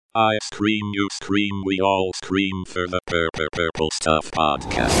I scream, you scream, we all scream for the Purple Stuff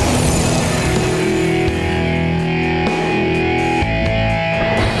Podcast.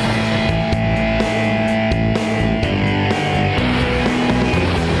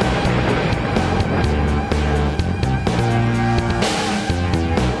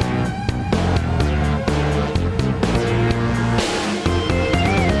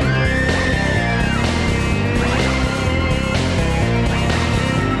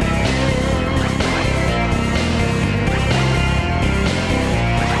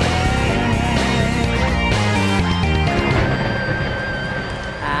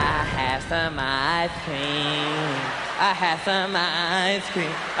 Some ice cream,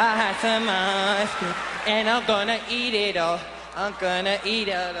 I had some ice cream, and I'm gonna eat it all. I'm gonna eat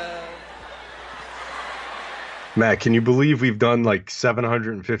it all. Matt, can you believe we've done like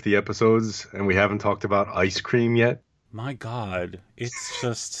 750 episodes and we haven't talked about ice cream yet? My God, it's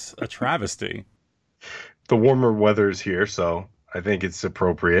just a travesty. The warmer weather's here, so I think it's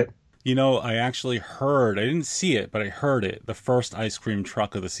appropriate. You know, I actually heard, I didn't see it, but I heard it, the first ice cream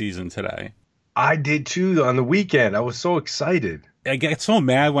truck of the season today. I did too on the weekend. I was so excited. I get so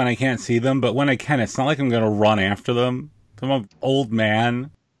mad when I can't see them, but when I can, it's not like I'm going to run after them. I'm an old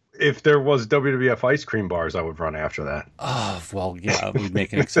man. If there was WWF ice cream bars, I would run after that. Oh, well, yeah, we'd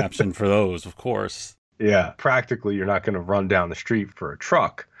make an exception for those, of course. Yeah, practically you're not going to run down the street for a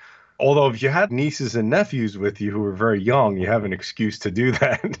truck. Although if you had nieces and nephews with you who were very young, you have an excuse to do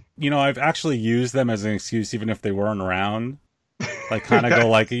that. You know, I've actually used them as an excuse even if they weren't around. Like, kind of go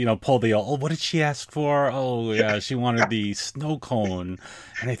like, you know, pull the, oh, what did she ask for? Oh, yeah, she wanted the snow cone.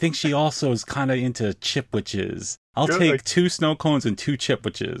 And I think she also is kind of into chipwiches. I'll take like 2 snow cones and 2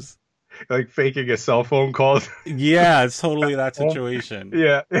 chipwiches. Like faking a cell phone call. Yeah, it's totally that situation.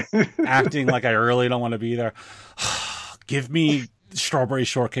 Yeah. Acting like I really don't want to be there. Give me strawberry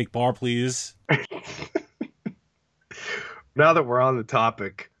shortcake bar, please. Now that we're on the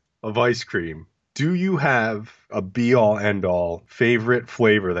topic of ice cream, do you have a be-all, end-all favorite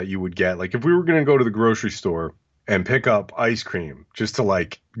flavor that you would get? Like, if we were going to go to the grocery store and pick up ice cream just to,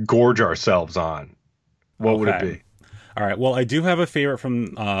 like, gorge ourselves on, what would it be? All right. Well, I do have a favorite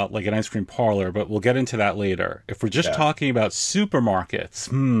from, like, an ice cream parlor, but we'll get into that later. If we're just talking about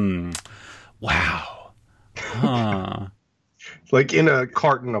supermarkets, wow. Huh. Like in a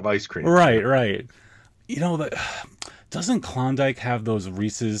carton of ice cream. Right. You know, doesn't Klondike have those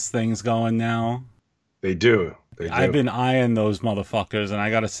Reese's things going now? They do. I've been eyeing those motherfuckers, and I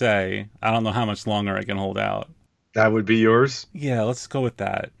gotta say, I don't know how much longer I can hold out. That would be yours? Yeah, let's go with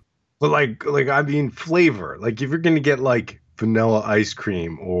that. But like I mean flavor. Like if you're gonna get like vanilla ice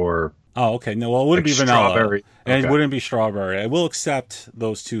cream or oh, okay. No, well, it wouldn't be vanilla. Strawberry. And it wouldn't be strawberry. I will accept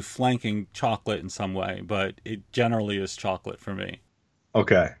those two flanking chocolate in some way, but it generally is chocolate for me.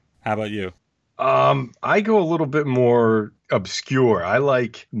 Okay. How about you? I go a little bit more obscure. I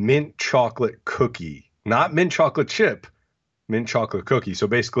like mint chocolate cookie, not mint chocolate chip, mint chocolate cookie. So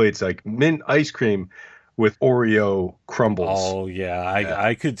basically it's like mint ice cream with Oreo crumbles. Oh, yeah.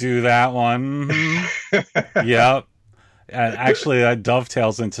 I could do that one. Yep. And actually, that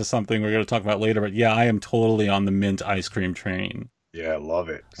dovetails into something we're going to talk about later. But yeah, I am totally on the mint ice cream train. Yeah, I love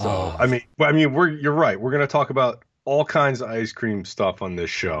it. So, I mean, you're right. We're going to talk about all kinds of ice cream stuff on this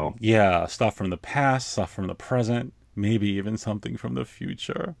show. Yeah, stuff from the past, stuff from the present, maybe even something from the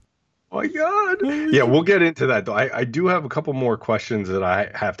future. Oh my God. Yeah, we'll get into that, though. I do have a couple more questions that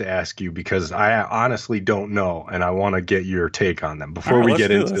I have to ask you because I honestly don't know, and I want to get your take on them before we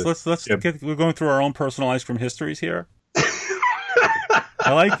get into this. We're going through our own personal ice cream histories here.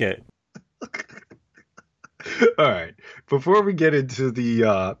 I like it. All right. Before we get into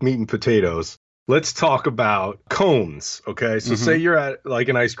the meat and potatoes, let's talk about cones, okay? So say you're at like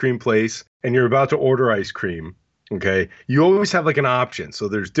an ice cream place and you're about to order ice cream, okay? You always have like an option. So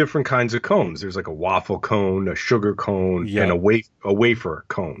there's different kinds of cones. There's like a waffle cone, a sugar cone, and a wafer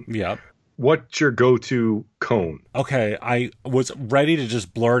cone. Yep. What's your go-to cone? Okay, I was ready to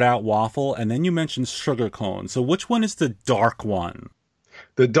just blurt out waffle, and then you mentioned sugar cone. So which one is the dark one?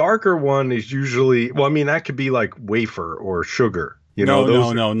 The darker one is usually, well, I mean, that could be like wafer or sugar.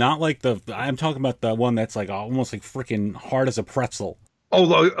 No, not like I'm talking about the one that's like almost like freaking hard as a pretzel. Oh,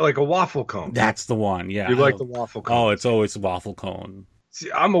 like a waffle cone. That's the one, yeah. You like the waffle cone. Oh, it's always waffle cone.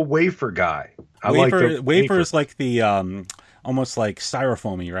 See, I'm a wafer guy. Wafer is like the, almost like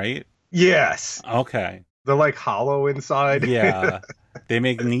styrofoamy, right? Yes. Okay. They're like hollow inside. Yeah. They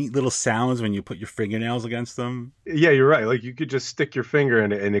make neat little sounds when you put your fingernails against them. Yeah, you're right. Like you could just stick your finger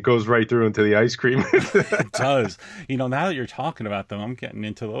in it and it goes right through into the ice cream. It does. You know, now that you're talking about them, I'm getting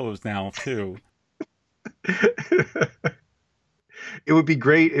into those now too. It would be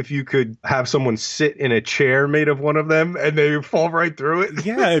great if you could have someone sit in a chair made of one of them and they fall right through it.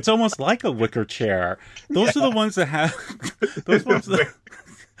 Yeah, it's almost like a wicker chair. Those are the ones that have those ones that,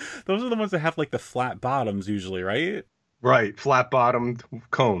 those are the ones that have like the flat bottoms usually, right? Right, flat-bottomed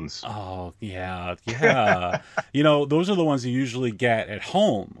cones. Oh, yeah, yeah. Those are the ones you usually get at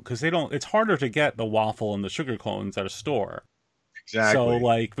home because it's harder to get the waffle and the sugar cones at a store. Exactly. So,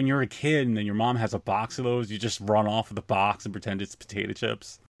 like, when you're a kid and then your mom has a box of those, you just run off with the box and pretend it's potato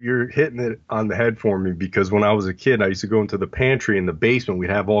chips. You're hitting it on the head for me because when I was a kid, I used to go into the pantry in the basement.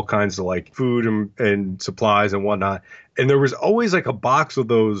 We'd have all kinds of like food and supplies and whatnot. And there was always like a box of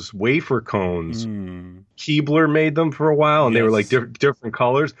those wafer cones. Keebler made them for a while and they were like different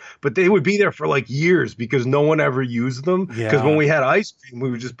colors, but they would be there for like years because no one ever used them. Because when we had ice cream, we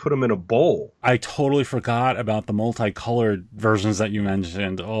would just put them in a bowl. I totally forgot about the multicolored versions that you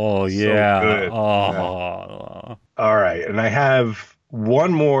mentioned. Oh, yeah. So good. Oh. Yeah. All right. And I have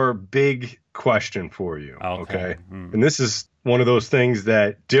one more big question for you. Okay. And this is one of those things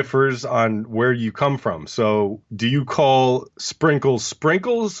that differs on where you come from. So do you call sprinkles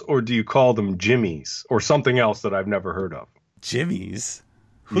sprinkles or do you call them jimmies or something else that I've never heard of? Jimmies?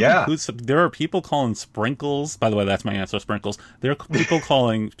 There are people calling sprinkles. By the way, that's my answer, sprinkles. There are people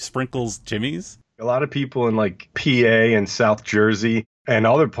calling sprinkles jimmies. A lot of people in like PA and South Jersey and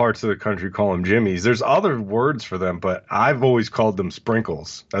other parts of the country call them jimmies. There's other words for them, but I've always called them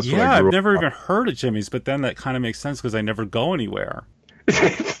sprinkles. That's what I grew I've never up. even heard of jimmies, but then that kind of makes sense because I never go anywhere.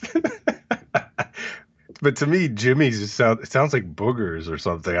 But to me, jimmies it sounds like boogers or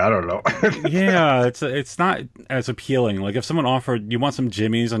something. I don't know. Yeah, it's not as appealing. Like if someone offered, you want some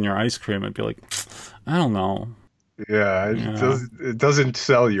jimmies on your ice cream, I'd be like, I don't know. Yeah, it doesn't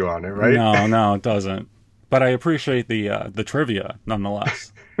sell you on it, right? No, it doesn't. But I appreciate the trivia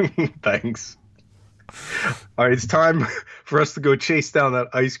nonetheless. Thanks. All right, it's time for us to go chase down that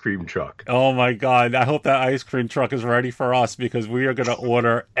ice cream truck. Oh my God. I hope that ice cream truck is ready for us because we are going to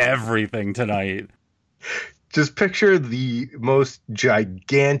order everything tonight. Just picture the most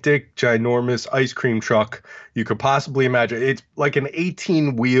gigantic, ginormous ice cream truck you could possibly imagine. It's like an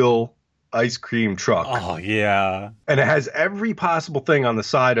 18-wheel ice cream truck. Oh, yeah. And it has every possible thing on the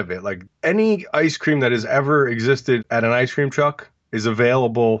side of it. Like any ice cream that has ever existed at an ice cream truck is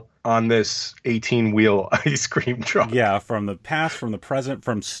available on this 18-wheel ice cream truck. Yeah, from the past, from the present,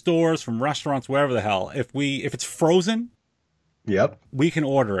 from stores, from restaurants, wherever the hell. If it's frozen, yep, we can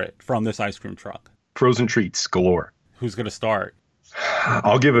order it from this ice cream truck. Frozen treats galore. Who's going to start?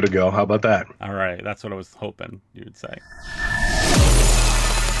 I'll give it a go. How about that? All right, that's what I was hoping you would say.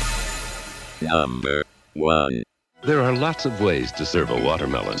 Number 1. There are lots of ways to serve a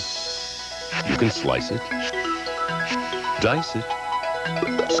watermelon. You can slice it, dice it,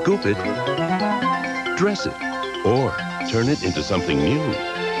 scoop it, dress it, or turn it into something new.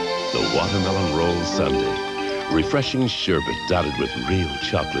 The Watermelon Roll Sundae. Refreshing sherbet dotted with real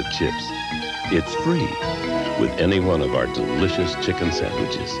chocolate chips. It's free with any one of our delicious chicken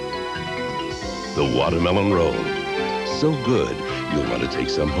sandwiches. The Watermelon Roll. So good, you'll want to take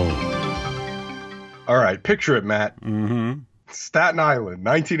some home. All right, picture it, Matt. Mm-hmm. Staten Island,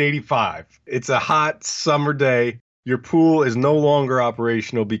 1985. It's a hot summer day. Your pool is no longer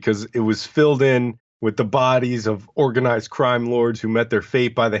operational because it was filled in with the bodies of organized crime lords who met their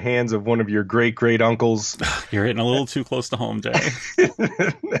fate by the hands of one of your great uncles. You're hitting a little too close to home, Jay.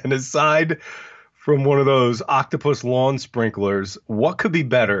 And aside from one of those octopus lawn sprinklers, what could be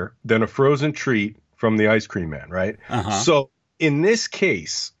better than a frozen treat from the ice cream man, right? Uh-huh. So in this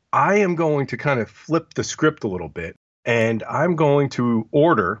case, I am going to kind of flip the script a little bit, and I'm going to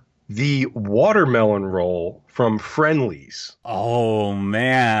order the watermelon roll from Friendly's. Oh,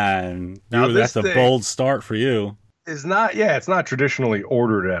 man. Now, Dude, that's a bold start for you. It's not traditionally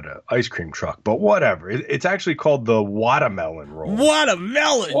ordered at an ice cream truck, but whatever. It's actually called the watermelon roll.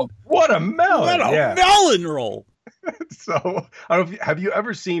 Watermelon! Watermelon roll! So, I don't know have you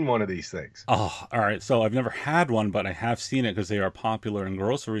ever seen one of these things? Oh, all right. So I've never had one, but I have seen it because they are popular in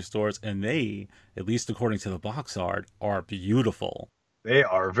grocery stores, and they, at least according to the box art, are beautiful. They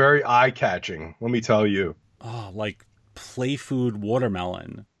are very eye-catching, let me tell you. Oh, like play food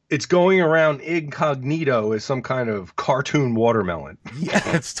watermelon. It's going around incognito as some kind of cartoon watermelon.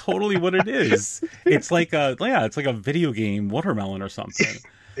 Yeah, it's totally what it is. It's like a video game watermelon or something.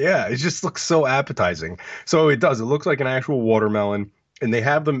 Yeah, it just looks so appetizing. So it does. It looks like an actual watermelon. and they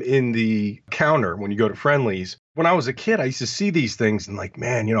have them in the counter when you go to Friendly's. When I was a kid, I used to see these things and like,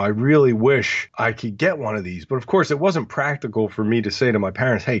 man, I really wish I could get one of these. But of course, it wasn't practical for me to say to my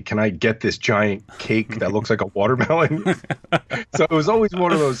parents, hey, can I get this giant cake that looks like a watermelon? So it was always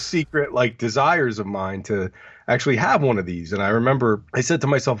one of those secret like desires of mine to actually have one of these. And I remember I said to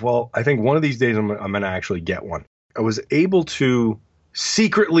myself, well, I think one of these days I'm going to actually get one. I was able to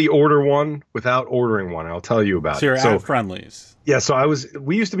secretly order one without ordering one. I'll tell you about it. So you're at Friendly's. Yeah, so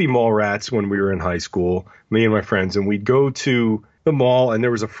we used to be mall rats when we were in high school, me and my friends, and we'd go to the mall and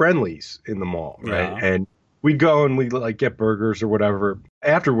there was a Friendly's in the mall, right? Yeah. And we'd go and we'd like get burgers or whatever.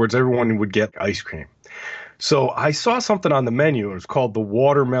 Afterwards, everyone would get ice cream. So I saw something on the menu. It was called the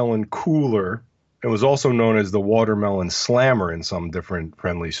Watermelon Cooler. It was also known as the Watermelon Slammer in some different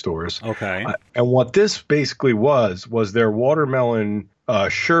Friendly stores. Okay. And what this basically was their watermelon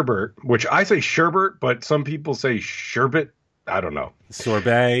sherbet, which I say sherbet, but some people say sherbet. I don't know.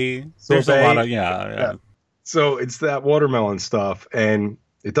 Sorbet. There's a lot of, yeah. So it's that watermelon stuff, and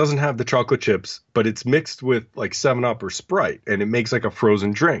it doesn't have the chocolate chips, but it's mixed with like 7-Up or Sprite, and it makes like a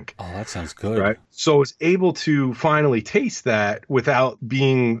frozen drink. Oh, that sounds good. Right. So I was able to finally taste that without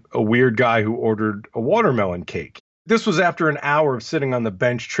being a weird guy who ordered a watermelon cake. This was after an hour of sitting on the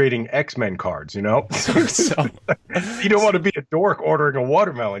bench trading X-Men cards, So you don't want to be a dork ordering a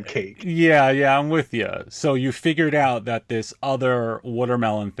watermelon cake. Yeah, I'm with you. So you figured out that this other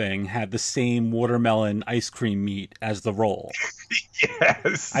watermelon thing had the same watermelon ice cream meat as the roll.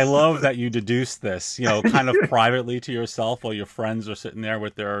 Yes. I love that you deduced this, kind of privately to yourself while your friends are sitting there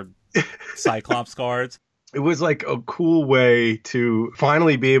with their Cyclops cards. It was like a cool way to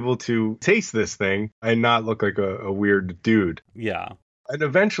finally be able to taste this thing and not look like a weird dude. Yeah. And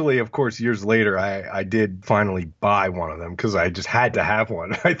eventually, of course, years later, I did finally buy one of them because I just had to have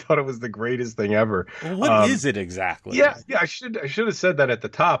one. I thought it was the greatest thing ever. What is it exactly? Yeah, I should have said that at the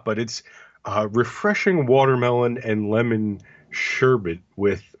top, but it's refreshing watermelon and lemon sherbet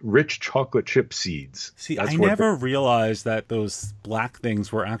with rich chocolate chip seeds. See, I never realized that those black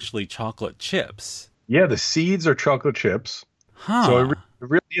things were actually chocolate chips. Yeah, the seeds are chocolate chips. Huh. So it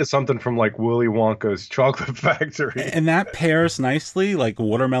really is something from like Willy Wonka's chocolate factory. And that pairs nicely, like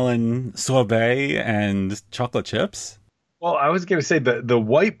watermelon sorbet and chocolate chips? Well, I was going to say the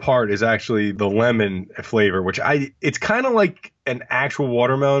white part is actually the lemon flavor, which it's kind of like an actual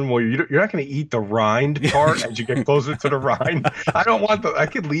watermelon where you're not going to eat the rind part as you get closer to the rind. I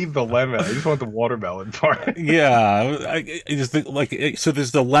could leave the lemon. I just want the watermelon part. Yeah. So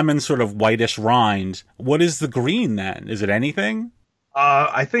there's the lemon sort of whitish rind. What is the green then? Is it anything?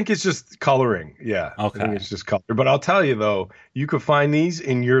 I think it's just coloring. Yeah. Okay. I think it's just color. But I'll tell you, though, you could find these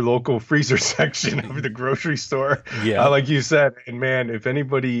in your local freezer section of the grocery store. Yeah. Like you said. And man, if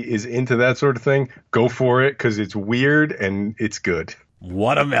anybody is into that sort of thing, go for it because it's weird and it's good.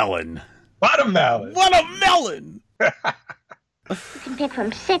 Watermelon. Watermelon. Watermelon. You can pick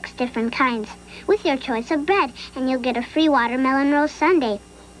from 6 different kinds with your choice of bread, and you'll get a free watermelon roll sundae.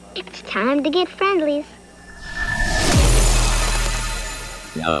 It's time to get Friendly's.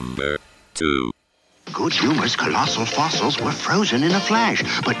 Number 2. Good Humor's colossal fossils were frozen in a flash,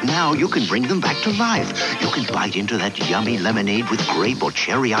 but now you can bring them back to life. You can bite into that yummy lemonade with grape or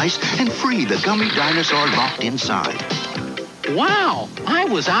cherry ice and free the gummy dinosaur locked inside. Wow, I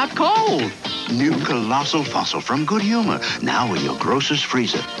was out cold. New colossal fossil from Good Humor, now in your grocer's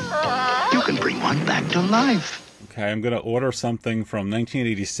freezer. You can bring one back to life. Okay, I'm going to order something from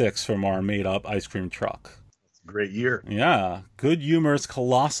 1986 from our made-up ice cream truck. Great year. Yeah. Good Humor's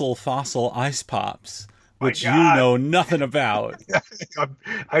Colossal Fossil Ice Pops, which you God. know nothing about.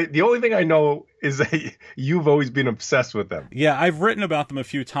 The only thing I know is that you've always been obsessed with them. Yeah, I've written about them a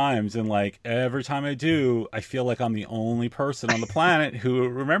few times, and like every time I do, I feel like I'm the only person on the planet who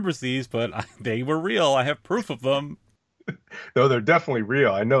remembers these, but they were real. I have proof of them. No, they're definitely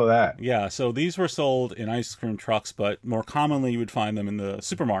real. I know that. Yeah, so these were sold in ice cream trucks, but more commonly you would find them in the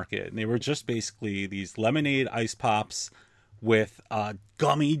supermarket. And they were just basically these lemonade ice pops with a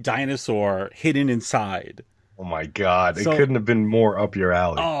gummy dinosaur hidden inside. Oh my God. It couldn't have been more up your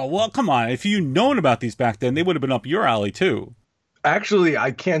alley. Oh, well, come on. If you'd known about these back then, they would have been up your alley too. Actually,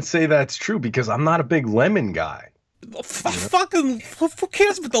 I can't say that's true because I'm not a big lemon guy. Fucking, who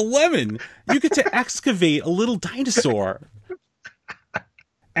cares about the lemon? You get to excavate a little dinosaur.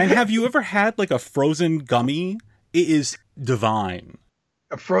 And have you ever had like a frozen gummy? It is divine.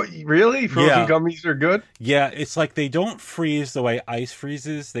 Really? Frozen gummies are good? Yeah, it's like they don't freeze the way ice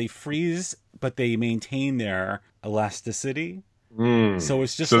freezes. They freeze, but they maintain their elasticity. So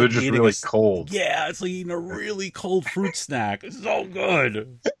it's just so like they're just eating really cold. Yeah, it's like eating a really cold fruit snack. It's so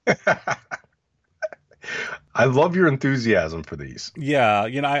good. I love your enthusiasm for these. Yeah,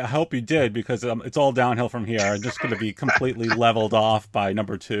 I hope you did, because it's all downhill from here. I'm just going to be completely leveled off by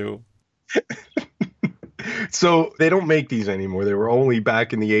number 2. So they don't make these anymore. They were only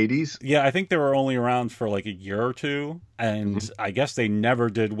back in the 80s. Yeah, I think they were only around for like a year or two, and I guess they never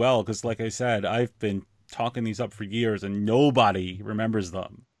did well because, like I said, I've been talking these up for years, and nobody remembers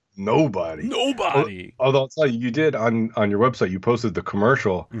them. Nobody. Although I'll tell you, you did on your website, you posted the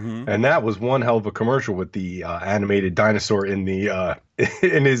commercial, and that was one hell of a commercial with the animated dinosaur in the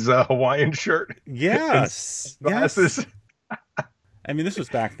in his Hawaiian shirt. Yes. Glasses. Yes. I mean, this was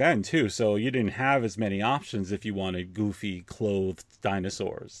back then too, so you didn't have as many options if you wanted goofy clothed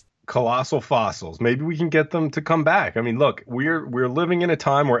dinosaurs. Colossal fossils. Maybe we can get them to come back. I mean, look, we're living in a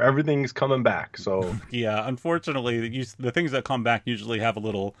time where everything's coming back. So yeah, unfortunately, the things that come back usually have a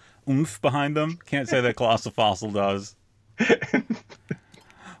little oomph behind them. Can't say that Colossal Fossil does.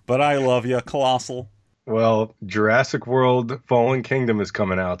 But I love you, Colossal. Well, Jurassic World Fallen Kingdom is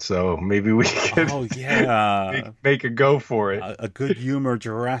coming out, so maybe we can make a go for it. A good humor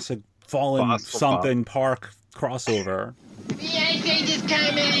Jurassic Fallen something park crossover. The Ice Age is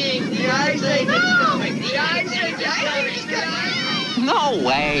coming! The Ice Age is coming! The Ice Age is coming! No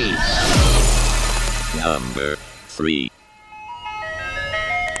way! Number 3.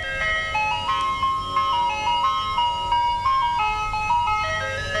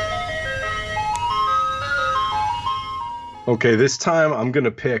 Okay, this time I'm going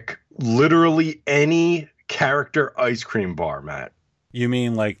to pick literally any character ice cream bar, Matt. You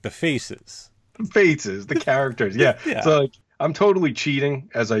mean like the faces? The faces, the characters, yeah. So like, I'm totally cheating,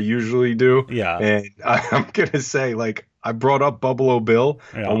 as I usually do. Yeah. And I'm going to say, like, I brought up Buffalo Bill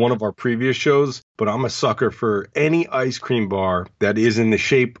on one of our previous shows, but I'm a sucker for any ice cream bar that is in the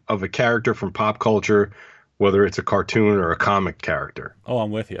shape of a character from pop culture, whether it's a cartoon or a comic character. Oh,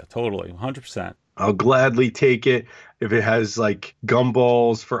 I'm with you. Totally. 100%. I'll gladly take it if it has like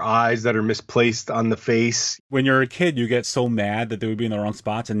gumballs for eyes that are misplaced on the face. When you're a kid, you get so mad that they would be in the wrong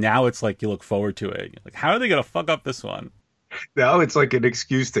spots, and now it's like you look forward to it. You're like, how are they going to fuck up this one? Now it's like an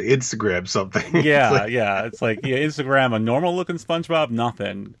excuse to Instagram something. Yeah, It's like, Instagram a normal looking SpongeBob,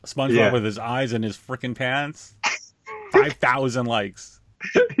 nothing. SpongeBob with his eyes in his freaking pants, 5,000 likes.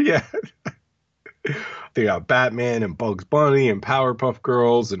 Yeah. They got Batman and Bugs Bunny and Powerpuff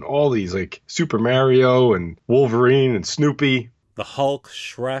Girls and all these, like Super Mario and Wolverine and Snoopy. The Hulk,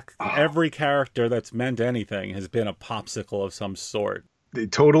 Shrek, every character that's meant anything has been a popsicle of some sort.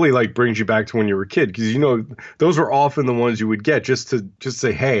 It totally like brings you back to when you were a kid, because those were often the ones you would get just to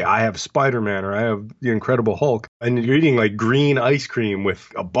say, hey, I have Spider-Man or I have the Incredible Hulk, and you're eating like green ice cream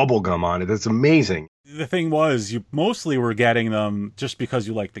with a bubble gum on it. That's amazing. The thing was, you mostly were getting them just because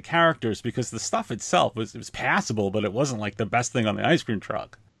you liked the characters, because the stuff itself was passable, but it wasn't like the best thing on the ice cream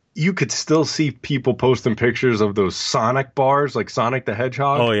truck. You could still see people posting pictures of those Sonic bars, like Sonic the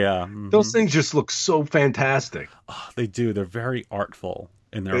Hedgehog. Oh, yeah. Mm-hmm. Those things just look so fantastic. Oh, they do. They're very artful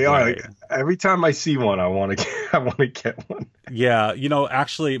in their way. They are. Like, every time I see one, I want to get one. Yeah.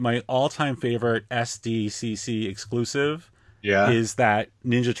 Actually, my all-time favorite SDCC exclusive is that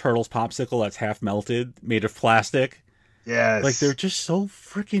Ninja Turtles popsicle that's half melted, made of plastic. Yes. Like, they're just so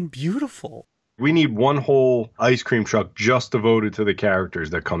freaking beautiful. We need one whole ice cream truck just devoted to the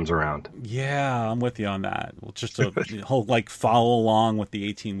characters that comes around. Yeah, I'm with you on that. Just a whole, like, follow along with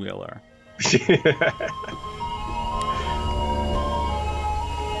the 18-wheeler.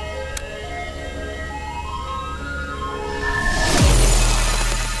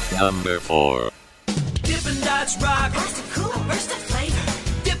 Number 4. Dippin' Dots rock. Burst of cool, burst of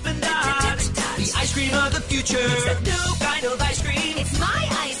flavor. Dippin' Dots, the ice cream of the future. It's that new kind of ice cream. It's my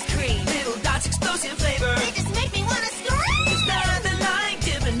ice cream. Little Dots explosive flavor. They just make me want to scream. There's nothing like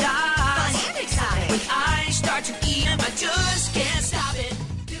Dippin' Dots. Fun and exciting. When I start to eat 'em, I just can't stop it.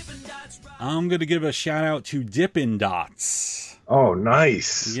 Dippin' Dots rock. I'm going to give a shout out to Dippin' Dots. Oh,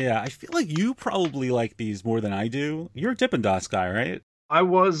 nice. Yeah, I feel like you probably like these more than I do. You're a Dippin' Dots guy, right? I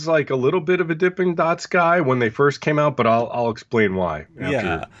was like a little bit of a Dippin' Dots guy when they first came out, but I'll explain why.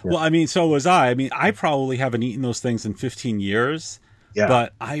 Yeah. Well, I mean, so was I. I mean, I probably haven't eaten those things in 15 years. Yeah.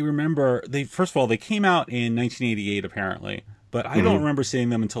 But I remember first of all, they came out in 1988 apparently, but I don't remember seeing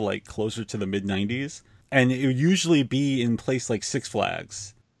them until like closer to the mid 90s. And it would usually be in place like Six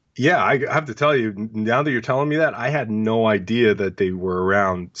Flags. Yeah, I have to tell you, now that you're telling me that, I had no idea that they were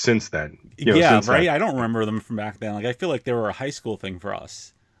around since then. Since right? I don't remember them from back then. Like, I feel like they were a high school thing for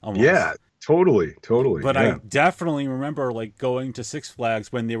us. Almost. Yeah, totally. But I definitely remember, like, going to Six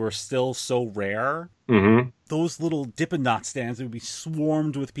Flags when they were still so rare. Mm-hmm. Those little Dippin' Dot stands would be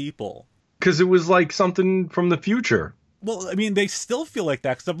swarmed with people. Because it was like something from the future. Well, I mean, they still feel like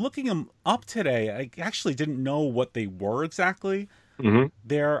that because I'm looking them up today. I actually didn't know what they were exactly. Mm-hmm.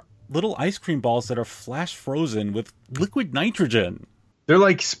 They're little ice cream balls that are flash frozen with liquid nitrogen. They're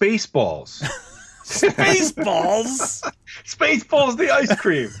like space balls. Space balls? Space balls, the ice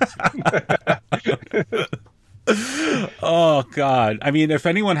cream. Oh, God. I mean, if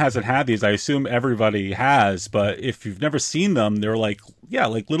anyone hasn't had these, I assume everybody has. But if you've never seen them, they're like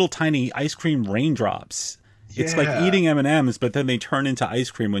little tiny ice cream raindrops. Yeah. It's like eating M&Ms, but then they turn into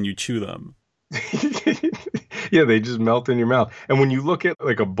ice cream when you chew them. Yeah, they just melt in your mouth. And when you look at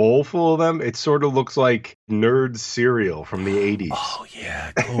like a bowl full of them, it sort of looks like Nerd cereal from the 80s. Oh, yeah,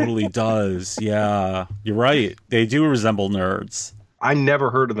 it totally does. Yeah, you're right. They do resemble Nerds. I never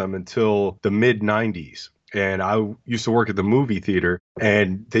heard of them until the mid-90s. And I used to work at the movie theater,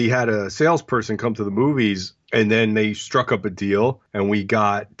 and they had a salesperson come to the movies, and then they struck up a deal, and we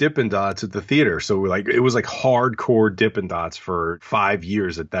got Dippin' Dots at the theater. So it was like hardcore Dippin' Dots for 5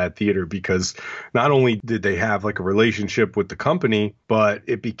 years at that theater, because not only did they have like a relationship with the company, but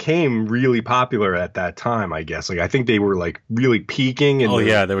it became really popular at that time, I guess. Like, I think they were like really peaking. They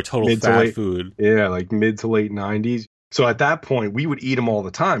were total fad food. Yeah, like mid to late 90s. So at that point, we would eat them all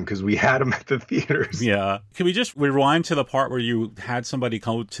the time because we had them at the theaters. Yeah. Can we just rewind to the part where you had somebody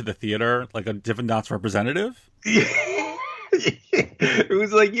come to the theater, like a Dippin' Dots representative? Yeah. It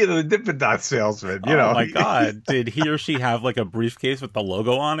was like, the Dippin' Dots salesman, you know. Oh, my God. Did he or she have like a briefcase with the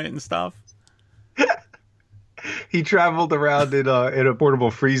logo on it and stuff? He traveled around in a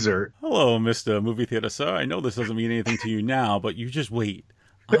portable freezer. Hello, Mr. Movie Theater, sir. I know this doesn't mean anything to you now, but you just wait.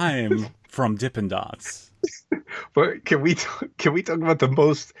 I'm from Dippin' Dots. But can we talk about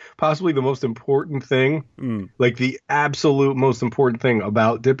possibly the most important thing, like the absolute most important thing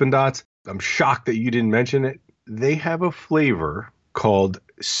about Dippin' Dots? I'm shocked that you didn't mention it. They have a flavor called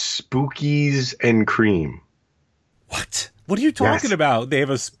Spookies and Cream. What? What are you talking about? They have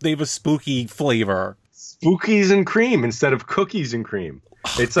a spooky flavor. Spookies and Cream instead of cookies and cream.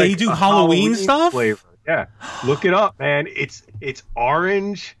 It's they like do Halloween stuff. Flavor. Yeah, look it up, man. It's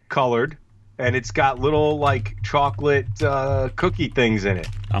orange colored. And it's got little like chocolate cookie things in it.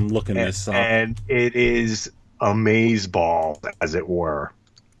 I'm looking this up. And it is amazeballs, as it were.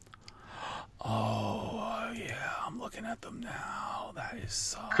 Oh, yeah. I'm looking at them now. That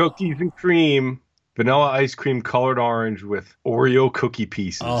is cookies and cream, vanilla ice cream colored orange with Oreo cookie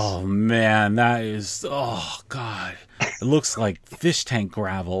pieces. Oh, man. That is... Oh, God. It looks like fish tank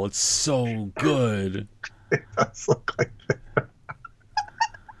gravel. It's so good. It does look like that.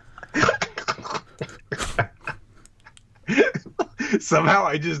 Somehow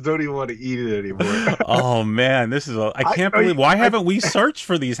I just don't even want to eat it anymore. Oh man, this is I can't believe why haven't we searched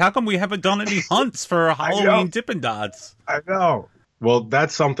for these? How come we haven't done any hunts for Halloween Dippin' Dots? I know. Well,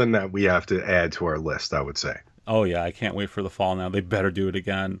 that's something that we have to add to our list, I would say. Oh yeah, I can't wait for the fall now. They better do it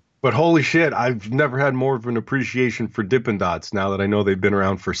again. But holy shit, I've never had more of an appreciation for Dippin' Dots now that I know they've been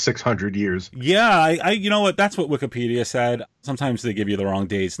around for 600 years. Yeah, I you know what? That's what Wikipedia said. Sometimes they give you the wrong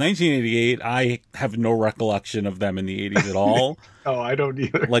dates. 1988, I have no recollection of them in the 80s at all. Oh, I don't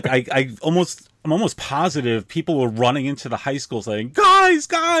either. Like I'm almost positive people were running into the high school saying, guys,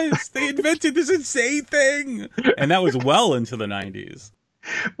 they invented this insane thing. And that was well into the 90s.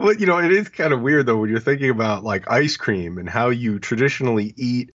 Well, it is kind of weird, though, when you're thinking about like ice cream and how you traditionally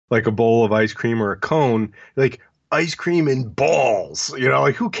eat like a bowl of ice cream or a cone, like ice cream in balls,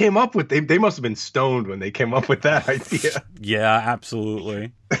 like who came up with, they must have been stoned when they came up with that idea. Yeah,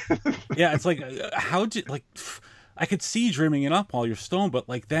 absolutely. Yeah. It's like, I could see dreaming it up while you're stoned, but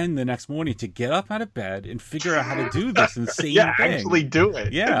like then the next morning to get up out of bed and figure out how to do this insane thing. Actually do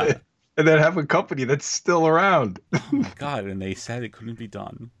it. Yeah. And then have a company that's still around. Oh my God. And they said it couldn't be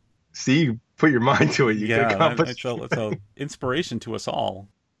done. See, you put your mind to it. You can accomplish. It's a inspiration to us all.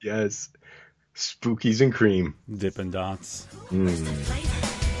 Yes. Spookies and cream. Dippin' Dots.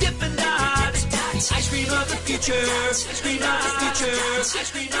 Dippin' Dots. Ice cream of the future. Ice cream of the future.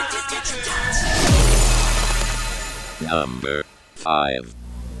 Ice cream of the future. Number 5.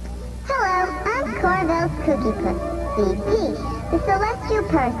 Hello, I'm Corville's Cookie Puss, CP, the celestial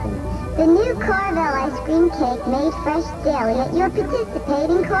person. The new Corville ice cream cake made fresh daily at your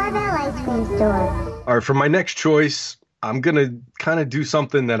participating Corville ice cream store. All right, for my next choice, I'm going to kind of do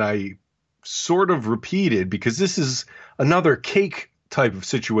something that I sort of repeated because this is another cake type of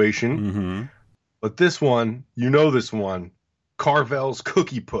situation. Mm-hmm. But this one, this one, Carvel's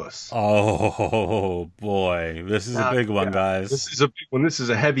Cookie Puss. Oh, boy. This is a big one, guys. This is a big one. This is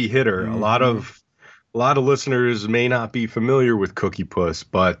a heavy hitter. Mm-hmm. A lot of A lot of listeners may not be familiar with Cookie Puss,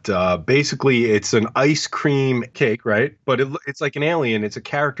 but basically it's an ice cream cake, right? But it's like an alien. It's a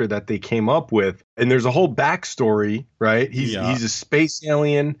character that they came up with. And there's a whole backstory, right? He's a space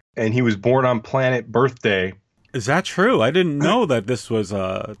alien, and he was born on planet Birthday. Is that true? I didn't know that this was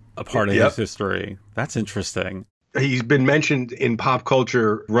a part of his history. That's interesting. He's been mentioned in pop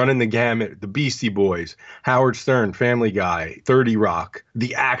culture, running the gamut, the Beastie Boys, Howard Stern, Family Guy, 30 Rock.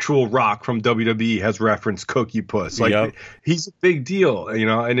 The actual Rock from WWE has referenced Cookie Puss. Like, he's a big deal, you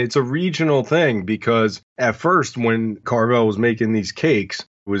know, and it's a regional thing because at first when Carvel was making these cakes,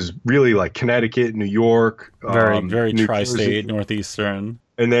 it was really like Connecticut, New York. Very New tri-state, Jersey. Northeastern.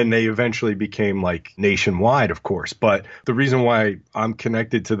 And then they eventually became like nationwide, of course. But the reason why I'm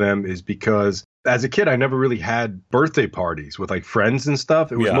connected to them is because as a kid, I never really had birthday parties with like friends and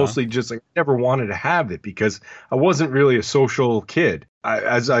stuff. It was mostly just like I never wanted to have it because I wasn't really a social kid.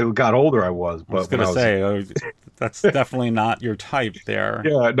 As I got older, I was. But I was going to say, that's definitely not your type there.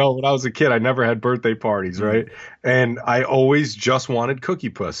 Yeah, no, when I was a kid, I never had birthday parties, right? And I always just wanted Cookie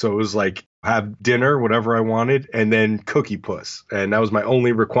Puss. So it was like have dinner, whatever I wanted, and then Cookie Puss. And that was my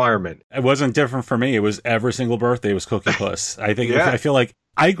only requirement. It wasn't different for me. It was every single birthday was Cookie Puss. I think I feel like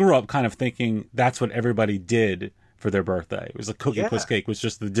I grew up kind of thinking that's what everybody did for their birthday. It was like Cookie Puss cake was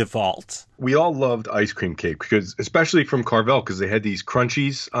just the default. We all loved ice cream cake because, especially from Carvel, because they had these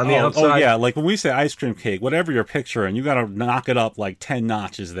crunchies on the outside. Oh yeah, like when we say ice cream cake, whatever you're picturing, you got to knock it up like 10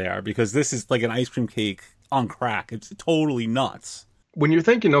 notches there because this is like an ice cream cake on crack. It's totally nuts. When you're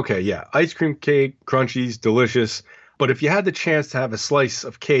thinking, okay, yeah, ice cream cake, crunchies, delicious, but if you had the chance to have a slice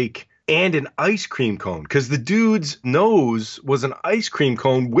of cake and an ice cream cone, because the dude's nose was an ice cream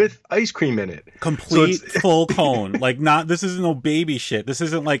cone with ice cream in it. Complete full cone. Like this isn't no baby shit. This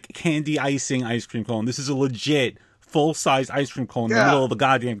isn't like candy icing ice cream cone. This is a legit full-size ice cream cone in the middle of the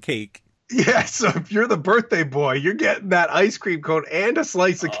goddamn cake. Yeah, so if you're the birthday boy, you're getting that ice cream cone and a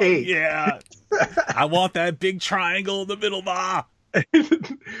slice of cake. Yeah. I want that big triangle in the middle, ma.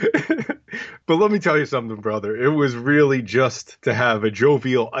 But let me tell you something, brother. It was really just to have a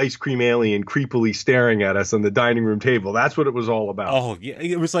jovial ice cream alien creepily staring at us on the dining room table. That's what it was all about. Oh, yeah.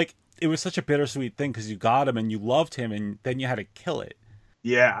 It was such a bittersweet thing because you got him and you loved him and then you had to kill it.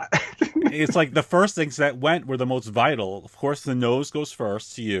 Yeah. It's like the first things that went were the most vital. Of course, the nose goes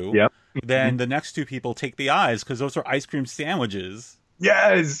first to you. Yep. Then the next two people take the eyes because those are ice cream sandwiches.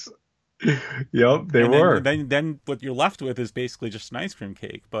 Yes. Yep, they were. Then what you're left with is basically just an ice cream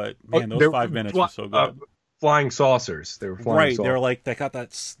cake. But man, those 5 minutes were so good. Flying saucers. They were flying saucers. They're like they got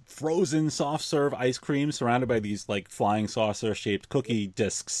that frozen soft serve ice cream surrounded by these like flying saucer shaped cookie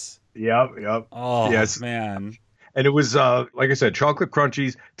discs. Yep. Oh yes, man. And it was, like I said, chocolate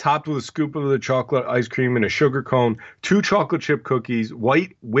crunchies topped with a scoop of the chocolate ice cream and a sugar cone, 2 chocolate chip cookies,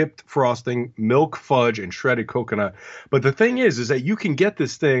 white whipped frosting, milk fudge, and shredded coconut. But the thing is that you can get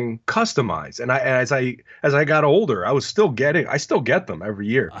this thing customized. And as I got older, I still get them every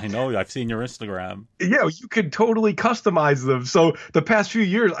year. I know. I've seen your Instagram. Yeah, you could totally customize them. So the past few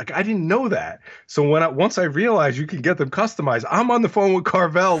years, like I didn't know that. So once I realized you can get them customized, I'm on the phone with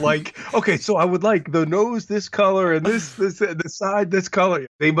Carvel, like, okay, so I would like the nose this color and the side this color.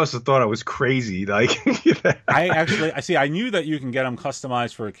 They must have thought I was crazy. Like I knew that you can get them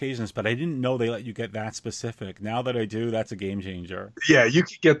customized for occasions, but I didn't know they let you get that specific. Now that I do, that's a game changer. Yeah, you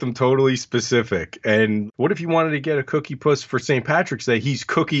can get them totally specific. And what if you wanted to get a Cookie Puss for St. Patrick's Day? He's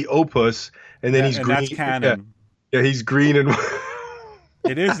Cookie Opus, and then he's green. That's canon. Yeah, he's green and.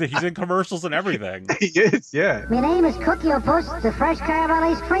 It is. He's in commercials and everything. He is, yeah. My name is Cookie Opus, the fresh Carvel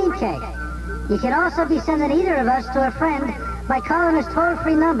ice cream cake. You can also be sending either of us to a friend by calling us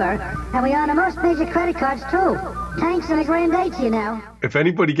toll-free number, and we honor most major credit cards, too. Thanks and a grand day to you now. If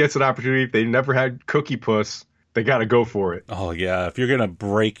anybody gets an opportunity, if they never had Cookie Puss, they got to go for it. Oh, yeah. If you're going to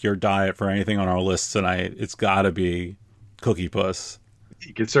break your diet for anything on our list tonight, it's got to be Cookie Puss.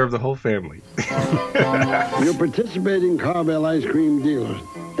 You can serve the whole family. Your participating Carvel ice cream dealers.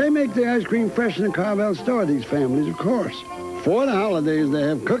 They make the ice cream fresh in the Carvel store, these families, of course. For the holidays, they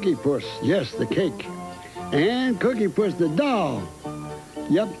have Cookie Puss, yes, the cake, and Cookie Puss, the doll.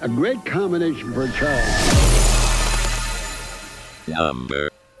 Yep, a great combination for a child. Number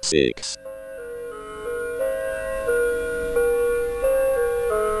 6.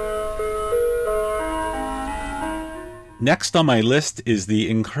 Next on my list is the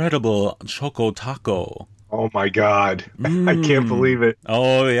incredible Choco Taco. Oh my God. I can't believe it.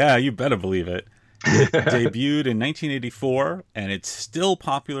 Oh yeah, you better believe it. Debuted in 1984, and it's still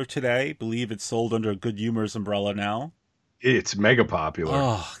popular today. Believe it's sold under Good Humor's umbrella now. It's mega popular.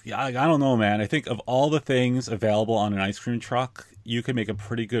 Oh, yeah, I don't know, man. I think of all the things available on an ice cream truck, you can make a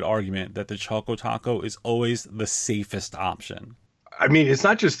pretty good argument that the Choco Taco is always the safest option. I mean, it's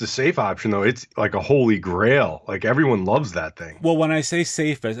not just the safe option, though. It's like a holy grail. Like, everyone loves that thing. Well, when I say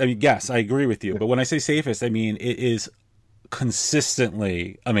safest, I mean, yes, I agree with you. But when I say safest, I mean, it is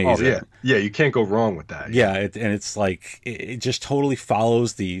consistently amazing. Oh, yeah. Yeah, you can't go wrong with that. Yeah, and it's like, it just totally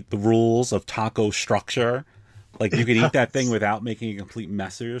follows the rules of taco structure. Like, you can eat that thing without making a complete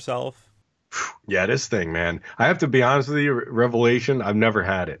mess of yourself. Yeah, this thing, man. I have to be honest with you, Revelation, I've never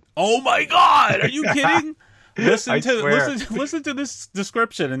had it. Oh, my God! Are you kidding? Listen swear. to this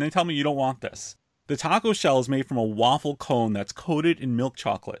description and then tell me you don't want this. The taco shell is made from a waffle cone that's coated in milk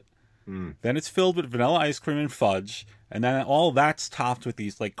chocolate. Then it's filled with vanilla ice cream and fudge, and then all that's topped with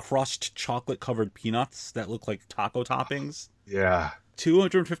these like crushed chocolate covered peanuts that look like taco toppings. Yeah.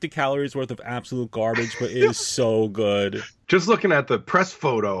 250 calories worth of absolute garbage, but it is so good. Just looking at the press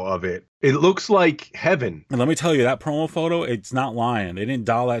photo of it, it looks like heaven. And let me tell you, that promo photo, it's not lying. They didn't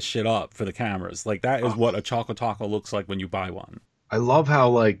doll that shit up for the cameras. Like, that is what a Choco Taco looks like when you buy one. I love how,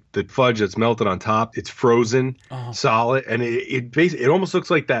 like, the fudge that's melted on top, it's frozen, solid, and it almost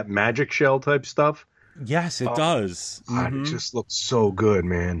looks like that magic shell type stuff. Yes, it does. God, it just looks so good,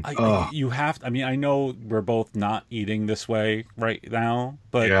 man. You have to, I mean, I know we're both not eating this way right now,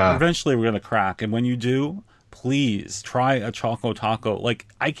 but Yeah. eventually we're going to crack. And when you do, please try a Choco Taco. Like,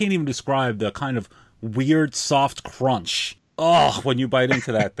 I can't even describe the kind of weird, soft crunch. Oh, when you bite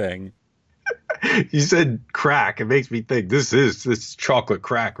into that thing. You said crack. It makes me think this is chocolate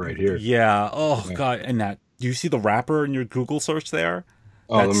crack right here. Yeah. Oh, God. And that, do you see the wrapper in your Google search there?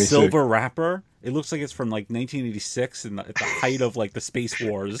 Oh, that let me silver see. wrapper. It looks like it's from like 1986 and at the height of like the Space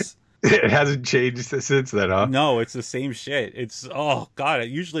Wars. It hasn't changed since then, huh? No, it's the same shit. It's, oh, God. I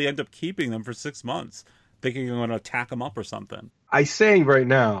usually end up keeping them for 6 months, thinking I'm going to tack them up or something. I saying right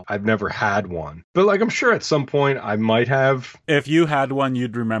now, I've never had one. But, like, I'm sure at some point I might have. If you had one,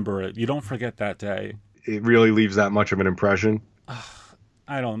 you'd remember it. You don't forget that day. It really leaves that much of an impression.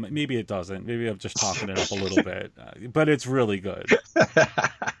 I don't, maybe it doesn't. Maybe I'm just talking it up a little bit. But it's really good.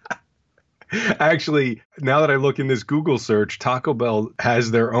 Actually, now that I look in this Google search, Taco Bell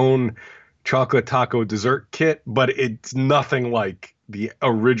has their own chocolate taco dessert kit, but it's nothing like the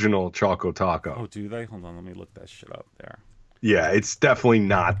original Choco Taco. Oh, do they? Hold on, let me look that shit up there. Yeah, it's definitely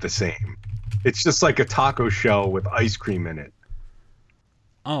not the same. It's just like a taco shell with ice cream in it.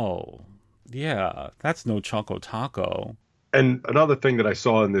 Oh, yeah, that's no Choco Taco. And another thing that I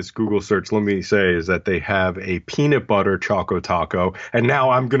saw in this Google search, let me say, is that they have a peanut butter Choco Taco. And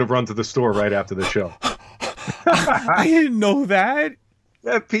now I'm going to run to the store right after the show. I didn't know that.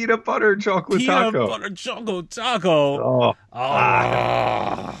 Yeah, peanut butter chocolate taco. Peanut butter Choco Taco. Oh.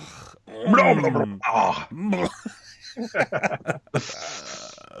 Ah. Blah, blah, blah. Oh.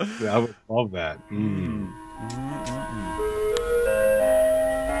 Yeah, I would love that.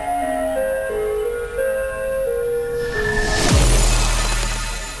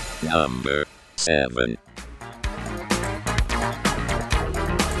 Number 7.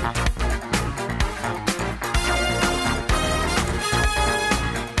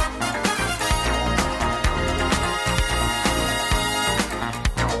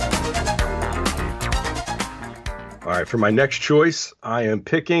 All right, for my next choice, I am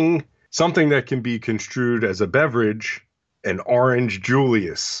picking something that can be construed as a beverage, an Orange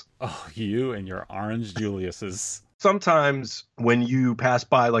Julius. Oh, you and your Orange Juliuses. Sometimes when you pass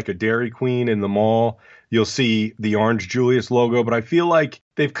by like a Dairy Queen in the mall, you'll see the Orange Julius logo, but I feel like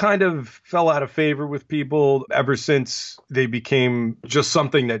they've kind of fell out of favor with people ever since they became just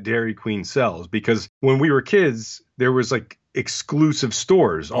something that Dairy Queen sells. Because when we were kids, there was like exclusive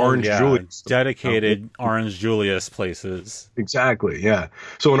stores, Orange Julius. Dedicated Orange Julius places. Exactly, yeah.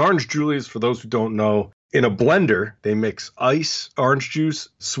 So an Orange Julius, for those who don't know, in a blender, they mix ice, orange juice,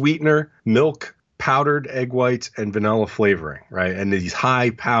 sweetener, milk, powdered egg whites, and vanilla flavoring, right? And these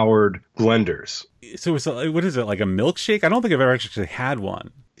high-powered blenders. So it's what is it, like a milkshake? I don't think I've ever actually had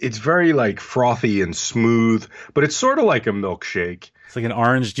one. It's very like frothy and smooth, but it's sort of like a milkshake. It's like an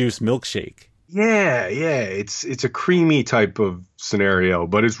orange juice milkshake. Yeah. It's a creamy type of scenario,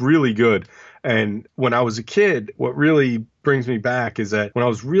 but it's really good. And when I was a kid, what really brings me back is that when I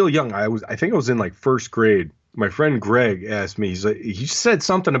was real young, I think I was in like first grade. My friend Greg asked me, he said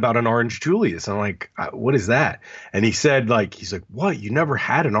something about an Orange Julius. I'm like, what is that? And he's like, what? You never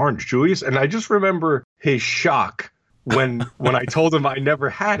had an Orange Julius? And I just remember his shock when I told him I never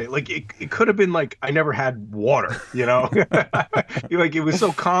had it. Like it could have been like I never had water, you know? Like it was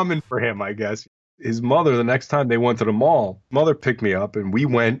so common for him, I guess. His mother, the next time they went to the mall, mother picked me up and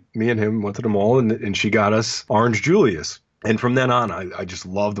me and him went to the mall and she got us Orange Julius. And from then on, I just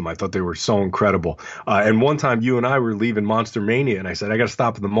loved them. I thought they were so incredible. And one time, you and I were leaving Monster Mania, and I said, I got to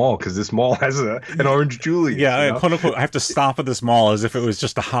stop at the mall because this mall has an Orange Julius. Yeah, you know? quote unquote, I have to stop at this mall as if it was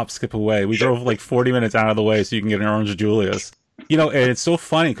just a hop, skip away. We drove like 40 minutes out of the way so you can get an Orange Julius. You know, and it's so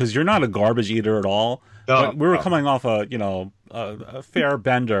funny because you're not a garbage eater at all. But we were coming off a fair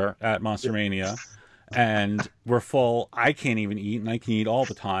bender at Monster Mania. And we're full. I can't even eat, and I can eat all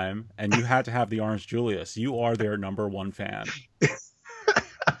the time. And you had to have the Orange Julius. You are their #1 fan.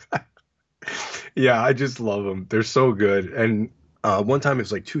 Yeah, I just love them. They're so good. And one time, it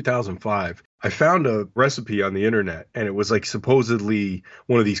was like 2005. I found a recipe on the internet, and it was like supposedly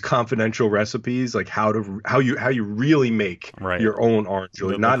one of these confidential recipes, like how you really make your own orange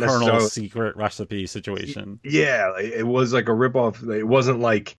julius, not necessarily secret recipe situation. Yeah, it was like a ripoff. It wasn't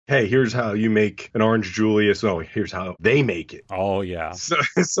like, hey, here's how you make an orange julius. No, here's how they make it. Oh yeah.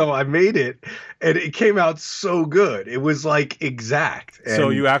 So I made it, and it came out so good. It was like exact. And so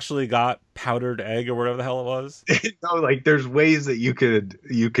you actually got powdered egg or whatever the hell it was? No, like there's ways that you could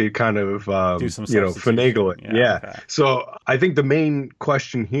kind of do some finagle it. Yeah. Okay. So I think the main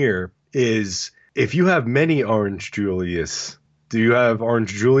question here is, if you have many Orange Julius, do you have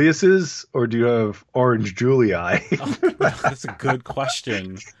Orange Juliuses or do you have Orange Julii? That's a good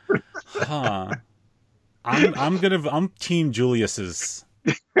question. Huh. I'm Team Julius's.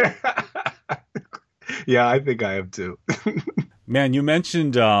 Yeah, I think I have too. Man, you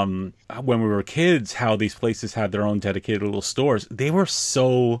mentioned when we were kids how these places had their own dedicated little stores. They were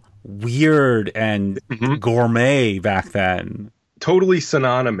so weird and gourmet back then. Totally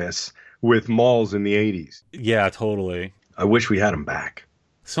synonymous with malls in the 80s. Yeah, totally. I wish we had them back.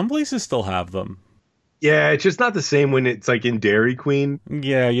 Some places still have them. Yeah, it's just not the same when it's like in Dairy Queen.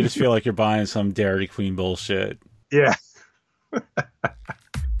 Yeah, you just feel like you're buying some Dairy Queen bullshit. Yeah.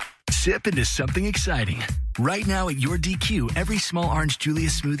 Sip into something exciting. Right now at your DQ, every small Orange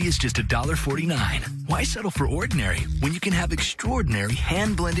Julius smoothie is just $1.49. Why settle for ordinary when you can have extraordinary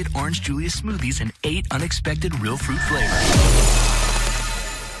hand-blended Orange Julius smoothies in 8 unexpected real fruit flavors?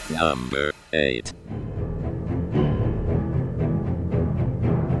 Number 8.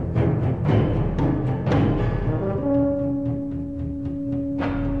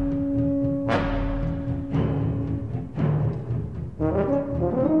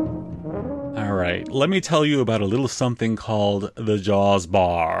 Let me tell you about a little something called the Jaws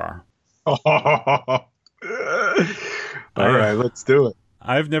Bar. All right, let's do it.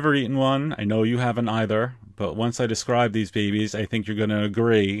 I've never eaten one. I know you haven't either. But once I describe these babies, I think you're going to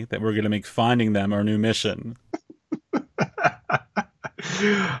agree that we're going to make finding them our new mission.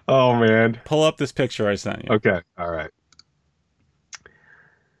 Oh, man. Pull up this picture I sent you. Okay. All right.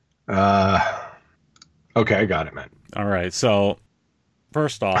 Okay, I got it, man. All right. So,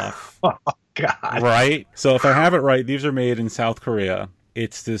 first off... God. Right? So if I have it right, these are made in South Korea.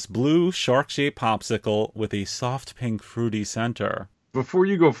 It's this blue shark-shaped popsicle with a soft pink fruity center. Before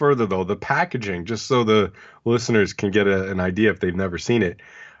you go further, though, the packaging, just so the listeners can get an idea if they've never seen it,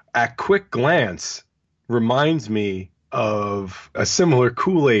 at quick glance, reminds me of a similar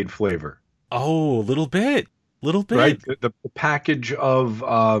Kool-Aid flavor. Oh, a little bit. Right? The package of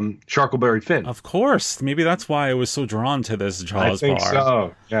Charkleberry Finn. Of course. Maybe that's why I was so drawn to this Jaws bar. I think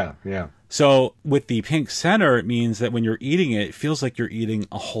so. Yeah. So with the pink center, it means that when you're eating it, it feels like you're eating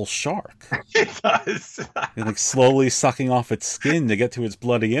a whole shark. It does. You're like slowly sucking off its skin to get to its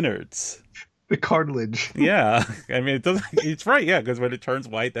bloody innards. The cartilage. Yeah. I mean, it doesn't. It's right, yeah, because when it turns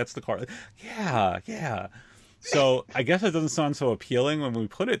white, that's the cartilage. Yeah. So I guess it doesn't sound so appealing when we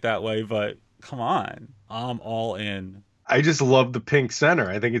put it that way, but come on. I'm all in. I just love the pink center.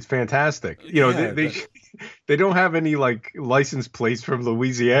 I think it's fantastic. You know, they don't have any like license plates from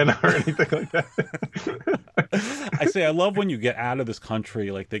Louisiana or anything like that. I say I love when you get out of this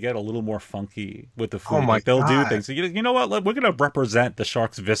country, like they get a little more funky with the food. Oh my like, they'll God. do things. So you know what? We're gonna represent the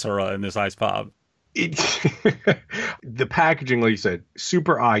shark's viscera in this ice pop. The packaging, like you said,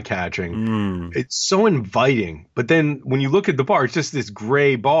 super eye-catching. It's so inviting. But then when you look at the bar, it's just this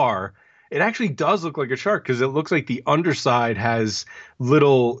gray bar. It actually does look like a shark because it looks like the underside has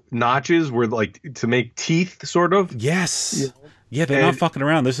little notches where, like, to make teeth, sort of. Yes. Yeah, they're not fucking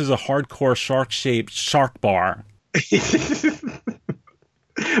around. This is a hardcore shark-shaped shark bar.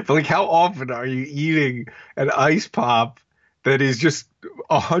 But, like, how often are you eating an ice pop that is just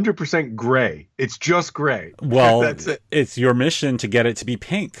 100% gray? It's just gray. Well, that's it. It's your mission to get it to be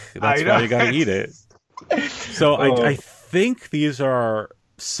pink. That's why you gotta eat it. So I think these are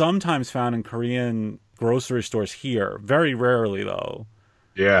sometimes found in Korean grocery stores here. Very rarely, though.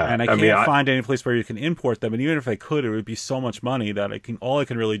 Yeah. And I can't find any place where you can import them. And even if I could, it would be so much money that all I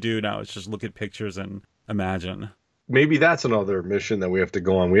can really do now is just look at pictures and imagine. maybe that's another mission that we have to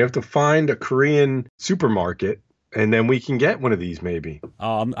go on. We have to find a Korean supermarket, and then we can get one of these maybe.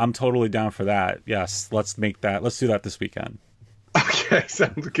 I'm totally down for that. Yes, let's do that this weekend. Okay,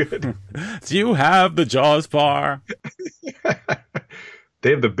 sounds good. Do you have the Jaws bar? They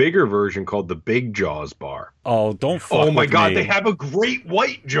have the bigger version called the Big Jaws bar. Oh, don't fuck Oh my with God, me. they have a Great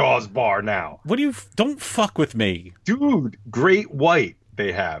White Jaws bar now. Don't fuck with me. Dude, Great White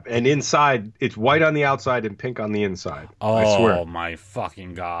they have. And inside, it's white on the outside and pink on the inside. I swear. Oh my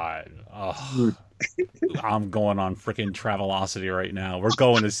fucking God. Oh, I'm going on freaking Travelocity right now. We're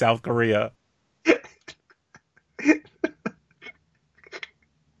going to South Korea.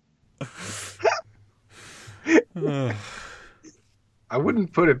 I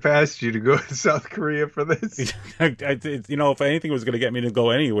wouldn't put it past you to go to South Korea for this. You know, if anything was going to get me to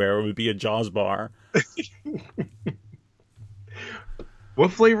go anywhere, it would be a Jaws bar.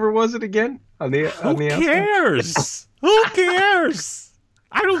 What flavor was it again? Who cares? Who cares?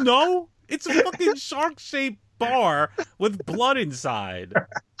 I don't know. It's a fucking shark-shaped bar with blood inside.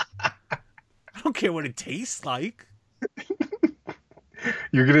 I don't care what it tastes like.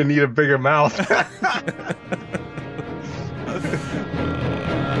 You're going to need a bigger mouth.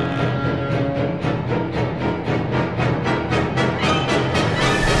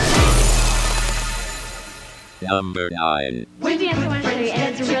 Number 9. We dance one day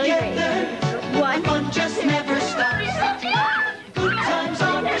and it's really great. One Fun just never stops. Good times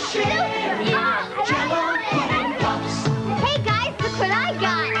on the ship. Jello pudding pops. Hey guys, look what I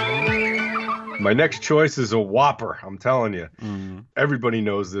got! My next choice is a Whopper. I'm telling you. Everybody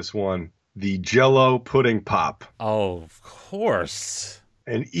knows this one. The Jello pudding pop. Oh, of course.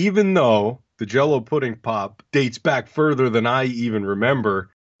 And even though the Jello pudding pop dates back further than I even remember,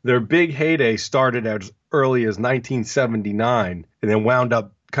 their big heyday started as early as 1979 and then wound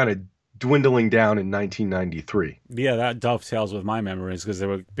up kind of dwindling down in 1993. Yeah, that dovetails with my memories because they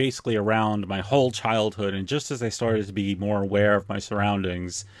were basically around my whole childhood, and just as I started to be more aware of my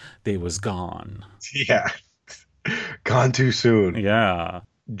surroundings, they was gone. Yeah. Gone too soon. Yeah.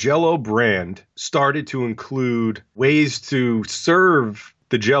 Jello brand started to include ways to serve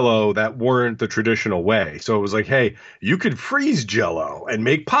the Jello that weren't the traditional way. So it was like, hey, you could freeze Jello and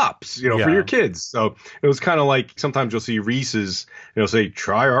make pops, for your kids. So it was kind of like sometimes you'll see Reese's, say,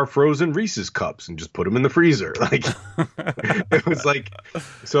 try our frozen Reese's cups and just put them in the freezer. Like it was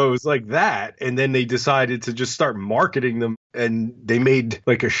like that. And then they decided to just start marketing them, and they made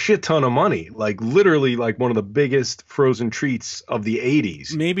like a shit ton of money, like literally like one of the biggest frozen treats of the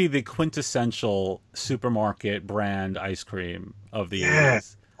 80s. Maybe the quintessential supermarket brand ice cream of the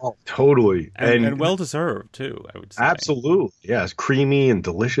 80s. Oh, totally. And well-deserved, too, I would say. Absolutely. Yeah, it's creamy and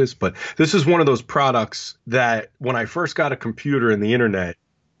delicious. But this is one of those products that when I first got a computer and the internet,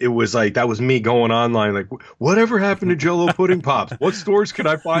 it was like, that was me going online, like, whatever happened to Jello pudding pops? What stores can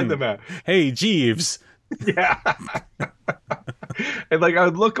I find them at? Hey, Jeeves. Yeah. And like, I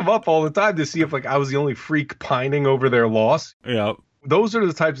would look them up all the time to see if like I was the only freak pining over their loss. Yeah. Those are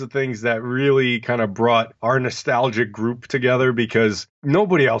the types of things that really kind of brought our nostalgic group together, because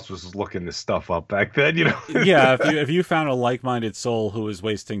nobody else was looking this stuff up back then, Yeah, if you found a like-minded soul who was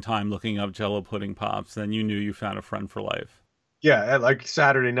wasting time looking up Jello pudding pops, then you knew you found a friend for life. Yeah, at like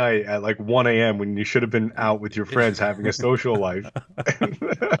Saturday night at like 1 a.m. when you should have been out with your friends having a social life.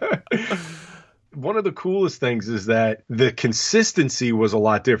 One of the coolest things is that the consistency was a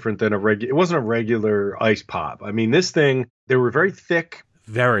lot different than it wasn't a regular ice pop. I mean, this thing, they were very thick.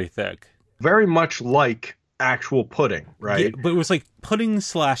 Very thick. Very much like actual pudding, right? Yeah, but it was like pudding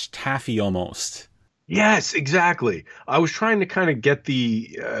 / taffy almost. Yes, exactly. I was trying to kind of get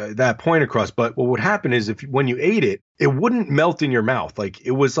that point across, but what would happen is when you ate it, it wouldn't melt in your mouth. Like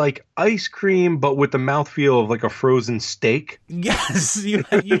it was like ice cream, but with the mouthfeel of like a frozen steak. Yes, you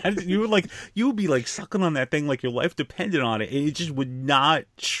would be like sucking on that thing like your life depended on it, and it just would not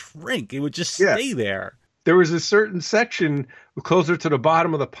shrink. It would just stay there. There was a certain section closer to the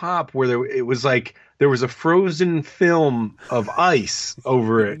bottom of the pop where it was like there was a frozen film of ice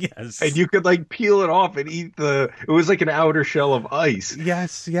over it. Yes. And you could like peel it off and eat it was like an outer shell of ice.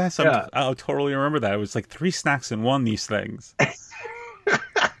 Yes. I totally remember that. It was like 3 snacks in one, these things.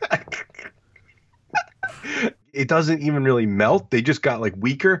 It doesn't even really melt. They just got like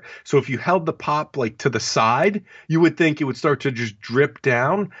weaker. So if you held the pop like to the side, you would think it would start to just drip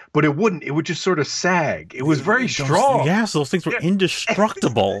down, but it wouldn't. It would just sort of sag. It was very strong. Yes, those things were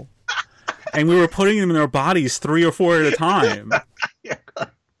indestructible. And we were putting them in our bodies 3 or 4 at a time.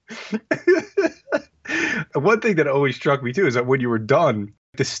 One thing that always struck me too is that when you were done,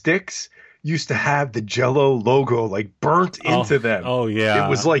 the sticks used to have the Jello logo like burnt into them. Oh yeah. It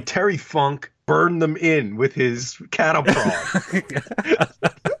was like Terry Funk burn them in with his cattle prod.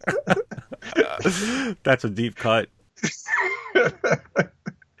 That's a deep cut.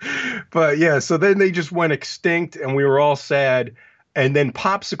 But yeah, so then they just went extinct and we were all sad. And then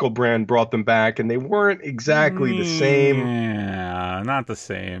Popsicle Brand brought them back and they weren't exactly the same. Yeah, not the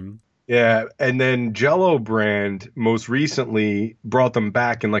same. Yeah, and then Jell-O Brand most recently brought them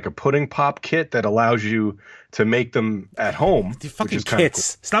back in like a pudding pop kit that allows you to make them at home. The fucking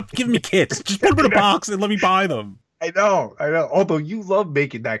kits. Cool. Stop giving me kits. Just put them in a box and let me buy them. I know. Although you love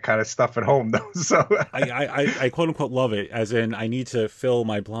making that kind of stuff at home, though. So I quote unquote love it, as in I need to fill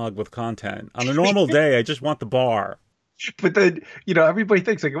my blog with content. On a normal day, I just want the bar. But then, everybody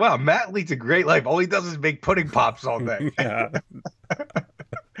thinks like, wow, Matt leads a great life. All he does is make pudding pops all day. Yeah.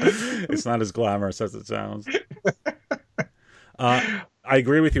 It's not as glamorous as it sounds. I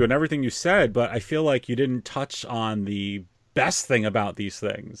agree with you on everything you said, but I feel like you didn't touch on the best thing about these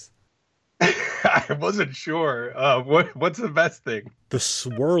things. I wasn't sure. What's the best thing? The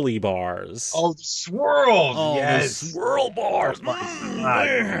swirly bars. Oh, the swirls. Oh, yes. The swirl bars.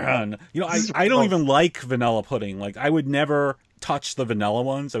 Man. I don't even like vanilla pudding. Like, I would never touch the vanilla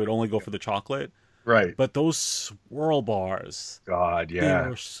ones. I would only go for the chocolate. Right. But those swirl bars. God, yeah. They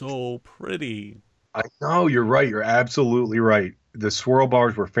are so pretty. I know, you're right. You're absolutely right. The swirl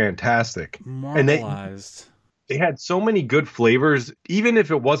bars were fantastic. Marbleized. They had so many good flavors, even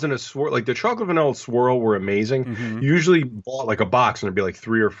if it wasn't a swirl. Like the chocolate vanilla swirl were amazing. Mm-hmm. You usually bought like a box and there'd be like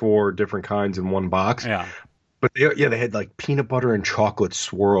 3 or 4 different kinds in one box. Yeah. But they had like peanut butter and chocolate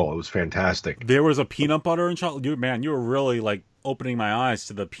swirl. It was fantastic. There was a peanut butter and chocolate. You were really like opening my eyes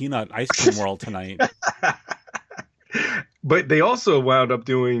to the peanut ice cream world tonight. But they also wound up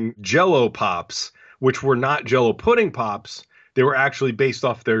doing Jell-O pops, which were not Jell-O pudding pops. They were actually based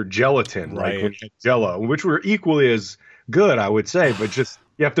off their gelatin, right? Like Jell-O, which were equally as good, I would say, but just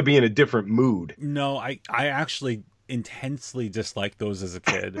you have to be in a different mood. No, I actually intensely disliked those as a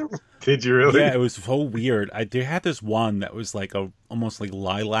kid. Did you really? Yeah, it was so weird. They had this one that was like almost like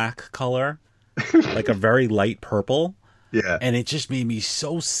lilac color, like a very light purple. Yeah. And it just made me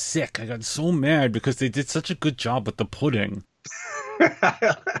so sick. I got so mad because they did such a good job with the pudding.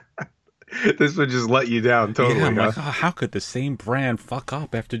 This would just let you down totally. Yeah, I'm like, oh, how could the same brand fuck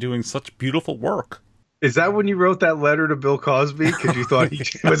up after doing such beautiful work? Is that when you wrote that letter to Bill Cosby? Because you thought he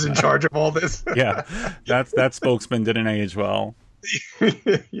was in charge of all this? Yeah, that spokesman didn't age well.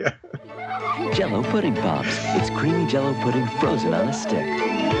 Yeah. Jell-O pudding pops. It's creamy Jell-O pudding frozen on a stick.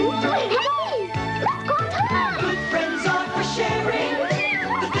 Good friends are for sharing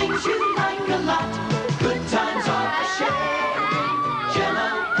the things you like a lot. Good times are for sharing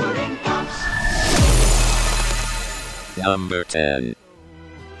Jell-O pudding pops. Number 10.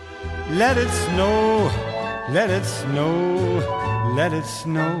 Let it snow, let it snow, let it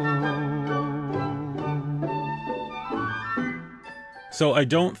snow. So I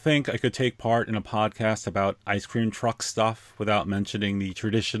don't think I could take part in a podcast about ice cream truck stuff without mentioning the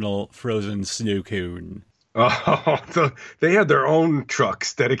traditional frozen snow cone. Oh, so they had their own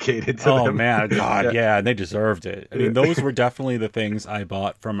trucks dedicated to them. Oh, man. God, yeah, they deserved it. I mean, those were definitely the things I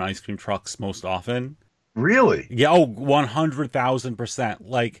bought from ice cream trucks most often. Really? Yeah, 100,000%.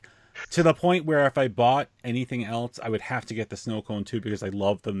 Like, to the point where if I bought anything else, I would have to get the snow cone too because I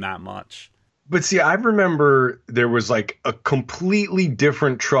love them that much. But see, I remember there was like a completely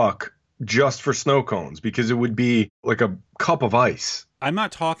different truck just for snow cones because it would be like a cup of ice. I'm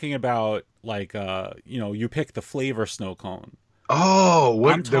not talking about like, you pick the flavor snow cone. Oh,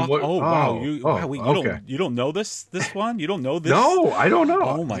 wow. You don't know this one? You don't know this? No, I don't know.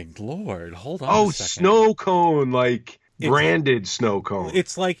 Oh my Lord. Hold on. Oh, snow cone, like branded snow cone.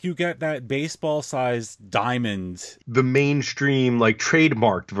 It's like you get that baseball sized diamond. The mainstream, like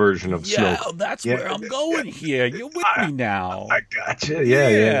trademarked version of snow cone. That's where I'm going here. You're with me now. I gotcha.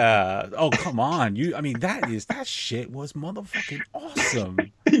 Yeah. Oh, come on. That shit was motherfucking awesome.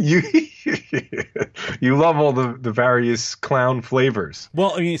 You love all the various clown flavors.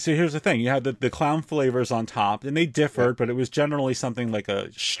 Well, I mean, so here's the thing. You had the clown flavors on top, and they differed, but it was generally something like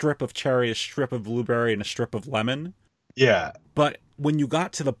a strip of cherry, a strip of blueberry, and a strip of lemon. Yeah. But when you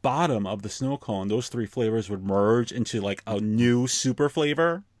got to the bottom of the snow cone, those 3 flavors would merge into like a new super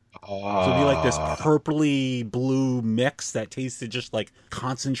flavor. So it'd be like this purpley blue mix that tasted just like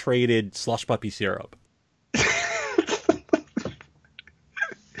concentrated slush puppy syrup.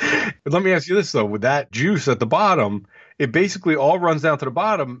 But let me ask you this, though. With that juice at the bottom, it basically all runs down to the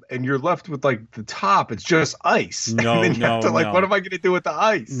bottom, and you're left with, like, the top. It's just ice. No. What am I going to do with the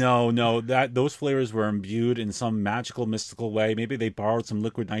ice? No. Those flavors were imbued in some magical, mystical way. Maybe they borrowed some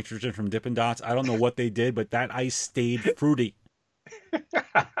liquid nitrogen from Dippin' Dots. I don't know what they did, but that ice stayed fruity.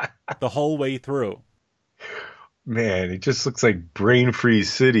 the whole way through. Man, it just looks like Brain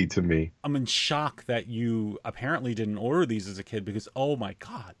Freeze City to me. I'm in shock that you apparently didn't order these as a kid because, oh my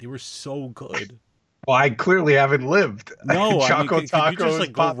God, they were so good. Well, I clearly haven't lived. No, Choco I mean, could you just Tacos,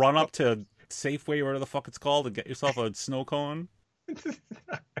 like go run up to Safeway or whatever the fuck it's called and get yourself a snow cone?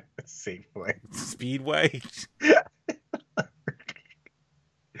 Safeway. Speedway.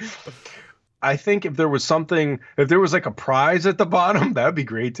 I think if there was like a prize at the bottom, that'd be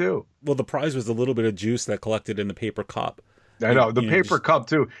great too. Well, the prize was a little bit of juice that collected in the paper cup. I know, the paper cup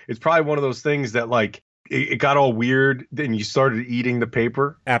too. It's probably one of those things that like it got all weird and you started eating the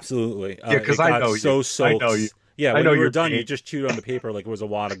paper. Absolutely. Yeah, because I know so you. soaked. I know you. Yeah, I when know you were your done, pain. you just chewed on the paper like it was a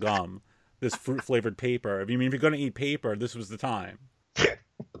wad of gum. This fruit-flavored paper. I mean, if you're going to eat paper, this was the time.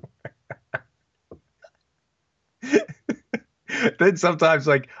 Then sometimes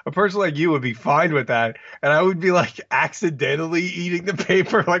like a person like you would be fine with that, and I would be like accidentally eating the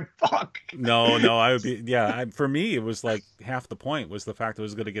paper. Like fuck. No, I would be. Yeah, for me, it was like half the point was the fact I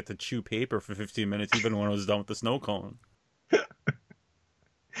was going to get to chew paper for 15 minutes, even when I was done with the snow cone.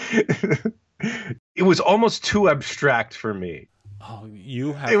 It was almost too abstract for me. Oh,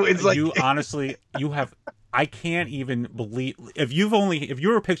 you have. It's like, you honestly, you have. I can't even believe if you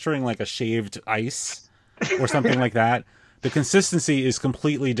were picturing like a shaved ice or something like that. The consistency is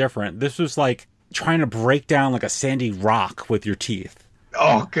completely different. This was like trying to break down like a sandy rock with your teeth.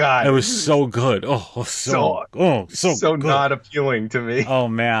 Oh God, it was so good. So good. Not appealing to me. Oh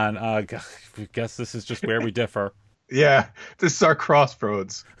man, I guess this is just where we differ. Yeah, this is our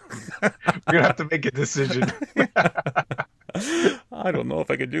crossroads. We're gonna have to make a decision. I don't know if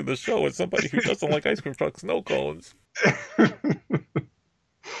I can do the show with somebody who doesn't like ice cream truck snow cones.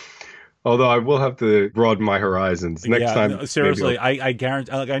 Although I will have to broaden my horizons next time. No, seriously, I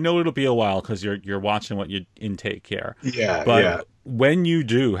guarantee. Like, I know it'll be a while because you're watching what you intake here. Yeah, but yeah. when you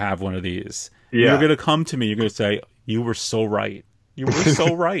do have one of these, you're gonna come to me. You're gonna say, "You were so right. You were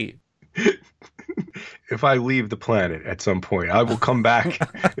so right." If I leave the planet at some point, I will come back.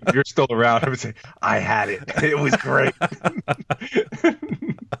 If you're still around, I would say, I had it. It was great.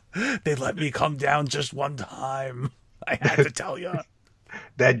 They let me come down just one time. I had to tell you.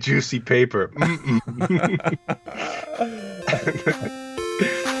 That juicy paper.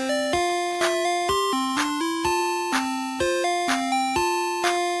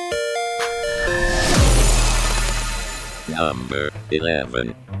 Number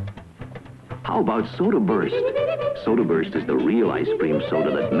 11. How about Soda Burst? Soda Burst is the real ice cream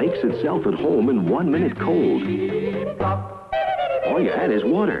soda that makes itself at home in 1 minute cold. All you add is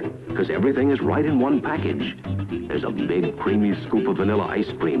water, because everything is right in one package. There's a big creamy scoop of vanilla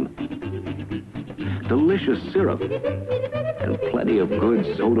ice cream, delicious syrup, and plenty of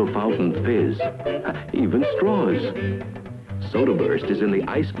good soda fountain fizz, even straws. Soda Burst is in the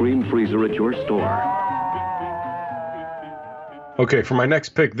ice cream freezer at your store. Okay, for my next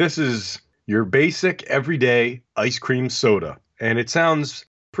pick, this is your basic everyday ice cream soda. And it sounds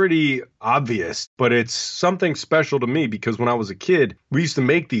pretty obvious, but it's something special to me because when I was a kid, we used to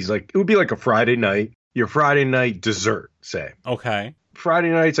make these like, it would be like a Friday night, your Friday night dessert, say. Okay. Friday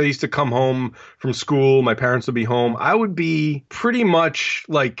nights, I used to come home from school. My parents would be home. I would be pretty much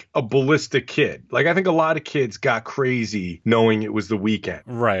like a ballistic kid. Like, I think a lot of kids got crazy knowing it was the weekend.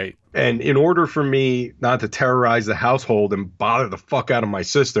 Right. And in order for me not to terrorize the household and bother the fuck out of my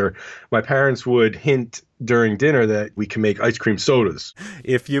sister, my parents would hint during dinner that we can make ice cream sodas.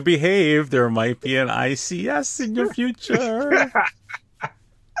 If you behave, there might be an ICS in your future.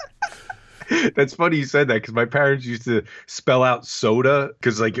 That's funny you said that because my parents used to spell out soda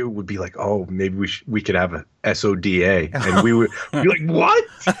because like it would be like, oh, maybe we could have a SODA, and we would be like, what?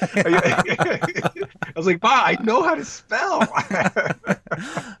 I was like, Ma, I know how to spell.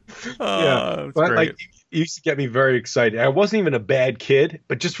 Yeah, but like it used to get me very excited. I wasn't even a bad kid,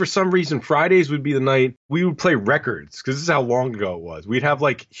 but just for some reason, Fridays would be the night we would play records because this is how long ago it was. We'd have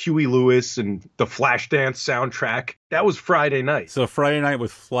like Huey Lewis and the Flashdance soundtrack. That was Friday night. So Friday night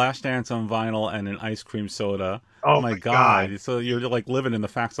with Flashdance on vinyl and an ice cream soda. Oh my God. So you're like living in the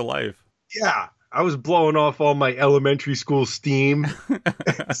facts of life. Yeah. I was blowing off all my elementary school steam.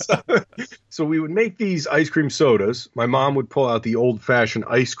 So we would make these ice cream sodas. My mom would pull out the old-fashioned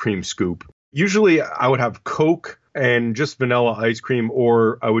ice cream scoop. Usually I would have Coke and just vanilla ice cream,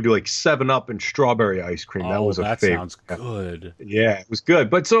 or I would do like 7-Up and strawberry ice cream. That was a favorite. That sounds good. Yeah, it was good.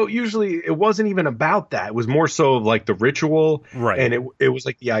 But so usually it wasn't even about that. It was more so of like the ritual. Right. And it was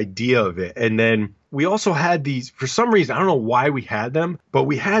like the idea of it. And then we also had these, for some reason, I don't know why we had them, but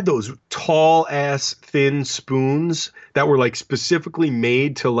we had those tall ass thin spoons that were like specifically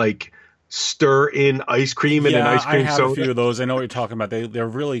made to like stir in ice cream in an ice cream I have soda? a few of those. I know what you're talking about. They're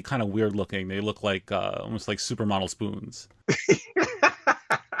really kind of weird looking. They look like almost like supermodel spoons.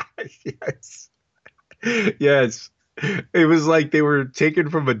 Yes. Yes. It was like they were taken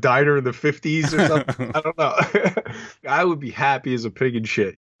from a diner in the 50s or something. I don't know. I would be happy as a pig in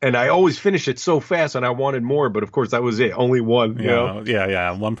shit. And I always finished it so fast and I wanted more, but of course that was it. Only one, you know?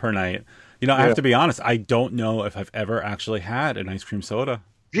 Yeah, one per night. You know, I have to be honest, I don't know if I've ever actually had an ice cream soda.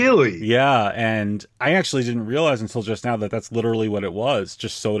 Really? Yeah, and I actually didn't realize until just now that that's literally what it was,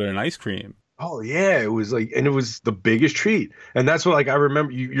 just soda and ice cream. Oh yeah, it was like, and it was the biggest treat. And that's what, like, I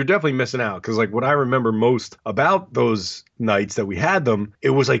remember, you're definitely missing out, because like what I remember most about those nights that we had them,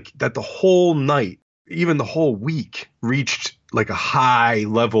 it was like that the whole night, even the whole week, reached like a high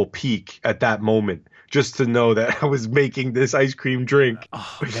level peak at that moment, just to know that I was making this ice cream drink.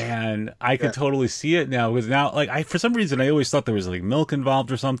 Oh man, I could totally see it now, because now, like, for some reason I always thought there was like milk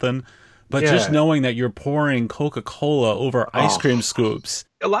involved or something. But just knowing that you're pouring Coca-Cola over ice cream scoops.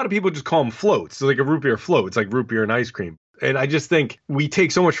 A lot of people just call them floats. It's like a root beer float. It's like root beer and ice cream. And I just think we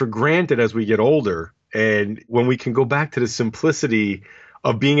take so much for granted as we get older. And when we can go back to the simplicity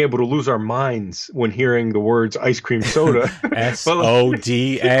of being able to lose our minds when hearing the words ice cream soda.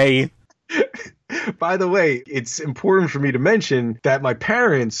 S-O-D-A. By the way, it's important for me to mention that my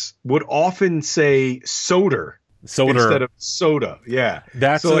parents would often say soda. Instead of soda. Yeah.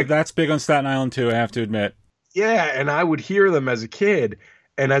 That's that's big on Staten Island too, I have to admit. Yeah, and I would hear them as a kid.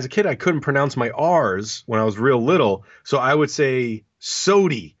 And as a kid, I couldn't pronounce my R's when I was real little. So I would say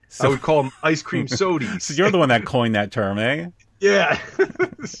sody. I would call them ice cream sodies. So you're the one that coined that term, eh? Yeah.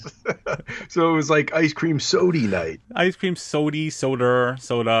 So it was like ice cream sody night. Ice cream soda.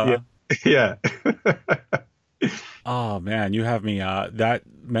 Yeah. Oh man, you have me that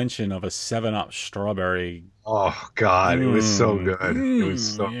mention of a 7-Up strawberry. Oh god, it was so good. It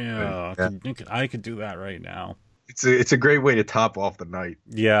was so good. Yeah. I could do that right now. It's a great way to top off the night.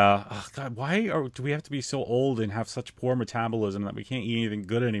 Yeah. Oh, god, why do we have to be so old and have such poor metabolism that we can't eat anything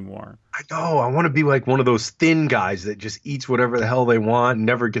good anymore? I know. I want to be like one of those thin guys that just eats whatever the hell they want and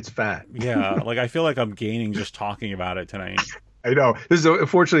never gets fat. Yeah, like I feel like I'm gaining just talking about it tonight. I know.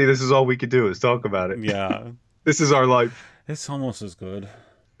 Unfortunately, this is all we could do is talk about it. Yeah. This is our life. It's almost as good.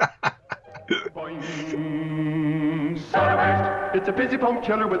 It's a fizzy pump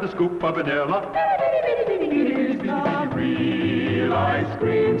killer with a scoop of vanilla. Real ice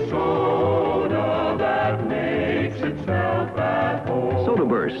cream soda that makes itself at home. Soda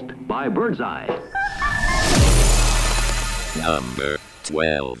Burst by Birdseye. Number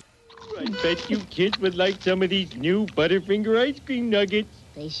 12. I bet you kids would like some of these new Butterfinger ice cream nuggets.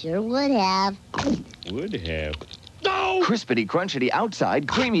 They sure would have. Would have. No! Crispity, crunchity outside,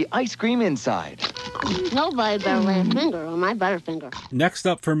 creamy ice cream inside. Nobody better lay a finger on my Butterfinger. Next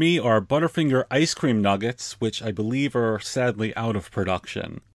up for me are Butterfinger ice cream nuggets, which I believe are sadly out of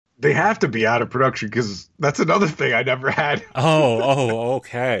production. They have to be out of production because that's another thing I never had. Oh,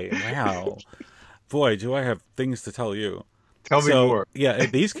 okay. Wow. Boy, do I have things to tell you. Tell me more. Yeah,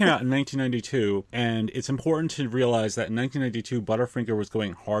 these came out in 1992, and it's important to realize that in 1992, Butterfinger was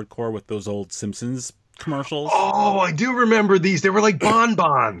going hardcore with those old Simpsons commercials. Oh, I do remember these. They were like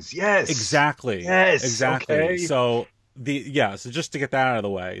bonbons. Yes. Exactly. Yes. Exactly. Okay. So just to get that out of the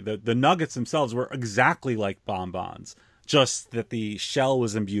way, the nuggets themselves were exactly like bonbons, just that the shell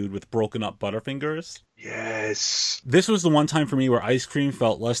was imbued with broken up Butterfingers. Yes. This was the one time for me where ice cream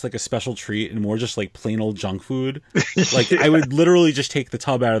felt less like a special treat and more just like plain old junk food. Like I would literally just take the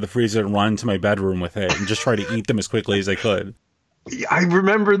tub out of the freezer and run to my bedroom with it and just try to eat them as quickly as I could. I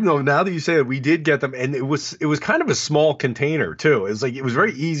remember, though, now that you say it, we did get them, and it was kind of a small container too. It was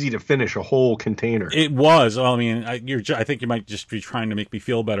very easy to finish a whole container. It was. Well, I mean, I think you might just be trying to make me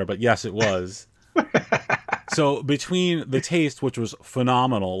feel better, but yes, it was. So between the taste, which was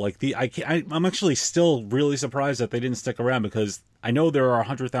phenomenal, like I'm actually still really surprised that they didn't stick around, because I know there are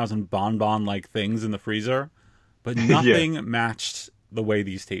 100,000 bonbon-like things in the freezer, but nothing matched the way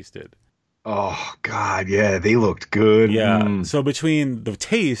these tasted. Oh, God, yeah, they looked good. Yeah, so between the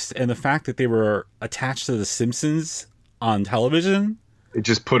taste and the fact that they were attached to The Simpsons on television... It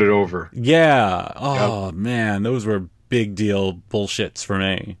just put it over. Yeah. Oh, man, those were big deal bullshits for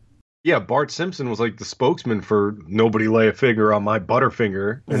me. Yeah, Bart Simpson was like the spokesman for nobody lay a finger on my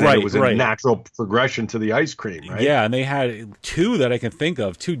Butterfinger. And then it was a natural progression to the ice cream, right? Yeah, and they had two that I can think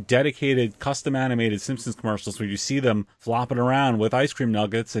of, two dedicated custom animated Simpsons commercials where you see them flopping around with ice cream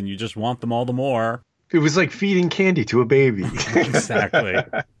nuggets and you just want them all the more. It was like feeding candy to a baby. Exactly.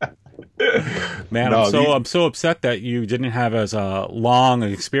 Man, No, I'm so upset that you didn't have as long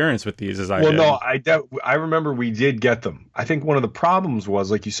an experience with these as I did. no, I remember we did get them. I think one of the problems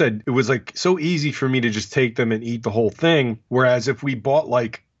was, like you said, it was like so easy for me to just take them and eat the whole thing. Whereas if we bought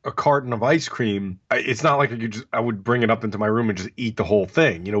like a carton of ice cream, it's not like I would bring it up into my room and just eat the whole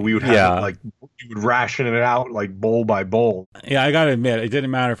thing. You know, we would have it like, you would ration it out like bowl by bowl. Yeah, I gotta admit, it didn't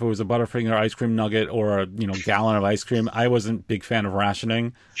matter if it was a Butterfinger ice cream nugget or a gallon of ice cream. I wasn't a big fan of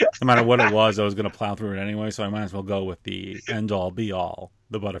rationing. No matter what it was, I was gonna plow through it anyway. So I might as well go with the end all be all,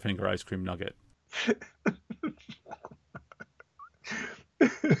 the Butterfinger ice cream nugget.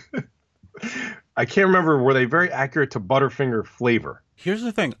 I can't remember, were they very accurate to Butterfinger flavor? Here's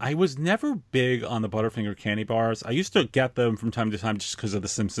the thing. I was never big on the Butterfinger candy bars. I used to get them from time to time just because of the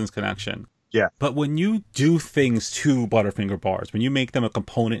Simpsons connection. Yeah. But when you do things to Butterfinger bars, when you make them a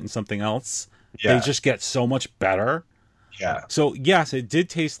component in something else, they just get so much better. Yeah. So, yes, it did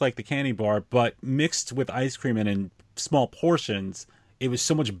taste like the candy bar, but mixed with ice cream and in small portions, it was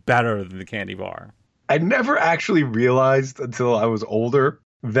so much better than the candy bar. I never actually realized until I was older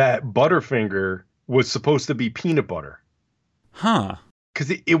that Butterfinger was supposed to be peanut butter. Huh. Because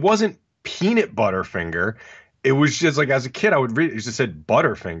it wasn't peanut Butterfinger. It was just like, as a kid, I would read it. It just said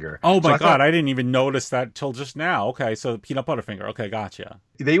Butterfinger. Oh my God, I didn't even notice that till just now. Okay, so peanut Butterfinger. Okay, gotcha.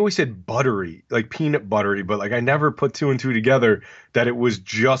 They always said buttery, like peanut buttery, but like I never put two and two together that it was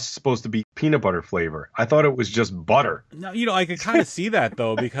just supposed to be peanut butter flavor. I thought it was just butter. No, I could kind of see that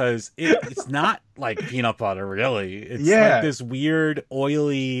though, because it's not like peanut butter really. It's like this weird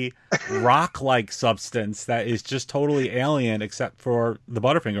oily rock-like substance that is just totally alien except for the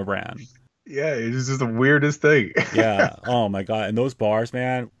Butterfinger brand. Yeah, it's just the weirdest thing. Yeah. Oh my God. And those bars,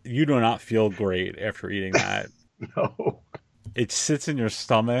 man, you do not feel great after eating that. No. It sits in your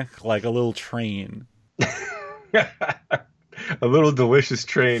stomach like a little train. A little delicious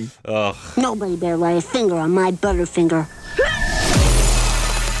train. Ugh. Nobody better lay a finger on my Butterfinger.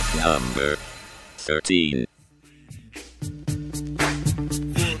 Number 13.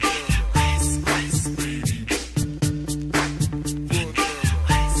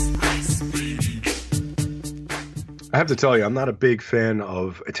 I have to tell you, I'm not a big fan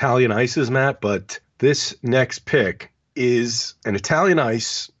of Italian ices, Matt, but this next pick is an Italian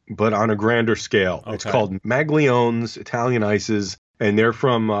ice, but on a grander scale. Okay. It's called Maglione's Italian Ices, and they're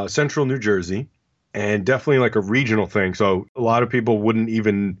from central New Jersey, and definitely like a regional thing. So a lot of people wouldn't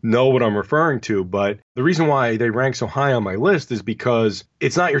even know what I'm referring to, but the reason why they rank so high on my list is because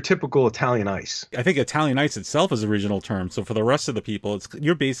it's not your typical Italian ice. I think Italian ice itself is a regional term. So for the rest of the people,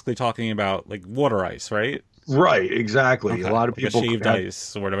 you're basically talking about like water ice, right? Right, exactly. Okay. A lot of like people shaved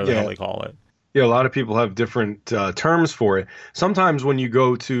ice or whatever the hell they call it. Yeah, a lot of people have different terms for it. Sometimes when you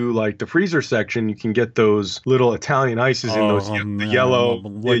go to like the freezer section, you can get those little Italian ices in those the yellow.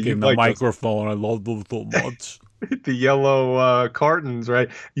 I'm licking the microphone. I love those so much. The yellow cartons, right?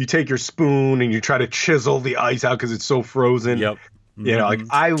 You take your spoon and you try to chisel the ice out because it's so frozen. Yep. You know, like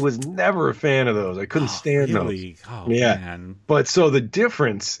I was never a fan of those. I couldn't stand those. Oh, man. But so the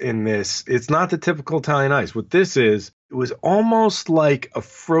difference in this, it's not the typical Italian ice. What this is, it was almost like a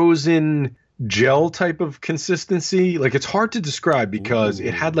frozen gel type of consistency. Like it's hard to describe because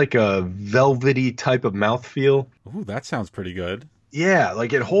it had like a velvety type of mouthfeel. Ooh, that sounds pretty good. Yeah,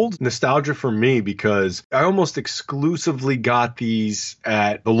 like it holds nostalgia for me because I almost exclusively got these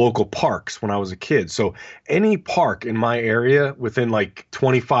at the local parks when I was a kid. So any park in my area within like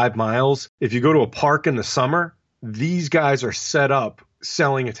 25 miles, if you go to a park in the summer, these guys are set up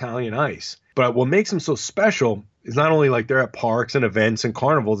selling Italian ice. But what makes them so special is not only like they're at parks and events and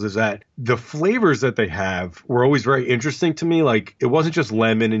carnivals, is that the flavors that they have were always very interesting to me. Like it wasn't just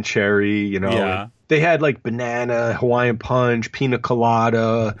lemon and cherry, you know. Yeah. They had like banana, Hawaiian punch, pina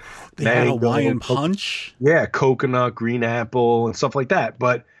colada. They had Hawaiian punch? Yeah, coconut, green apple, and stuff like that.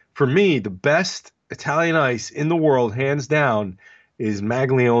 But for me, the best Italian ice in the world, hands down, is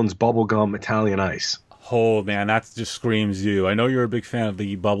Maglione's bubblegum Italian ice. Oh, man, that just screams you. I know you're a big fan of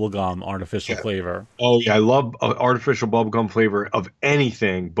the bubblegum artificial flavor. Oh, yeah, I love artificial bubblegum flavor of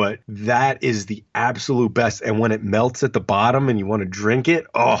anything, but that is the absolute best. And when it melts at the bottom and you want to drink it,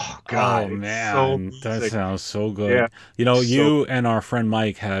 oh, God. Oh, man, that sounds so good. Yeah, you know, you and our friend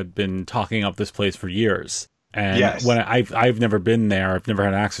Mike had been talking up this place for years. And when I've never been there, I've never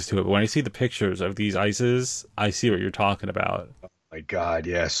had access to it. But when I see the pictures of these ices, I see what you're talking about. My God,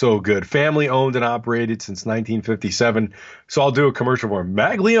 yeah, so good. Family owned and operated since 1957. So I'll do a commercial for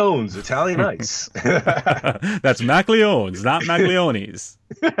Maglione's Italian Ice. That's Maglione's, not Maglione's.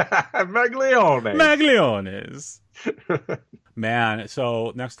 Maglione's. Man,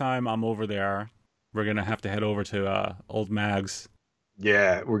 so next time I'm over there, we're going to have to head over to Old Mag's.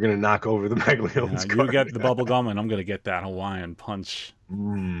 Yeah, we're gonna knock over the Megalodon's You get the bubble gum, and I'm gonna get that Hawaiian punch.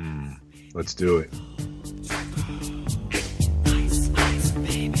 Let's do it.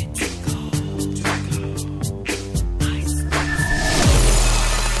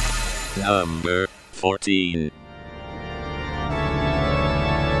 Number 14.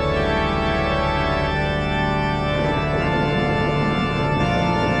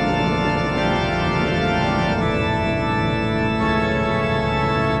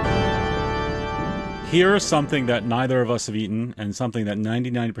 Here's something that neither of us have eaten, and something that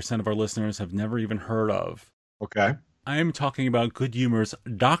 99% of our listeners have never even heard of. Okay. I am talking about Good Humor's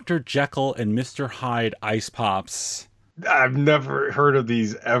Dr. Jekyll and Mr. Hyde Ice Pops. I've never heard of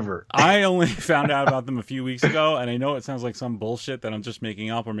these ever. I only found out about them a few weeks ago, and I know it sounds like some bullshit that I'm just making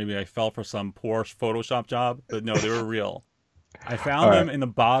up, or maybe I fell for some poor Photoshop job, but no, they were real. I found them in the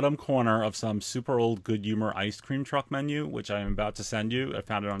bottom corner of some super old Good Humor ice cream truck menu, which I am about to send you. I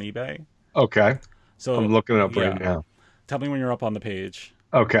found it on eBay. Okay. So I'm looking it up right now. Tell me when you're up on the page.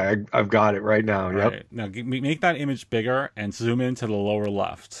 Okay, I've got it right now. Yep. Right. Now make that image bigger and zoom into the lower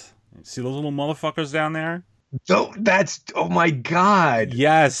left. See those little motherfuckers down there? Oh, oh my God.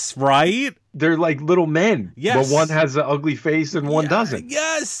 Yes, right? They're like little men. Yes. But one has an ugly face and one doesn't.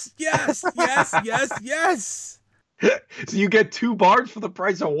 Yes. So you get 2 bars for the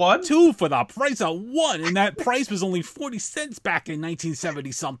price of 1? 2 for the price of 1, and that price was only 40 cents back in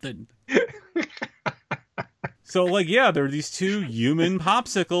 1970 something. So, there are these 2 human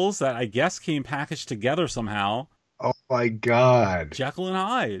popsicles that I guess came packaged together somehow. Oh my God. Jekyll and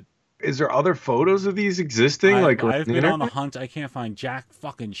Hyde. Is there other photos of these existing? I've been on a hunt. I can't find jack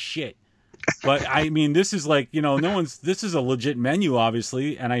fucking shit. But I mean, this is this is a legit menu,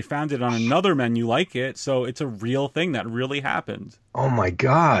 obviously, and I found it on another menu like it, so it's a real thing that really happened. Oh my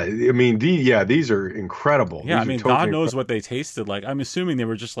God. I mean, these are incredible. Yeah, these I mean, God knows what they tasted like. I'm assuming they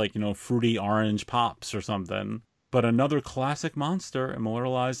were just fruity orange pops or something. But another classic monster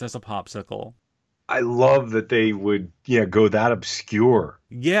immortalized as a popsicle. I love that they would, go that obscure.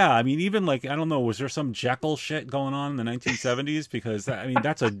 Yeah, I mean, even I don't know, was there some Jekyll shit going on in the 1970s? Because I mean,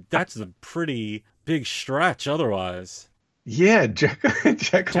 that's a pretty big stretch otherwise. Yeah,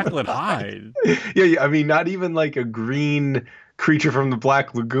 Jekyll and Hyde. Yeah, I mean, not even like a green Creature from the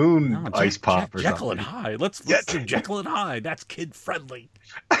Black Lagoon ice pop or Jekyll something. and Hyde. Let's do Jekyll and Hyde. That's kid friendly.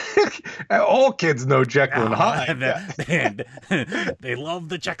 All kids know Jekyll and Hyde. They love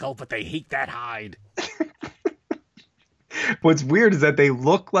the Jekyll, but they hate that Hyde. What's weird is that they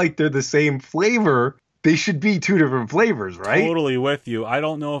look like they're the same flavor. They should be 2 different flavors, right? Totally with you. I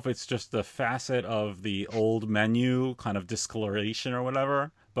don't know if it's just a facet of the old menu kind of discoloration or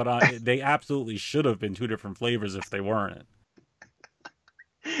whatever, but they absolutely should have been 2 different flavors if they weren't.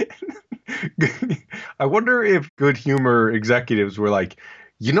 I wonder if Good Humor executives were like,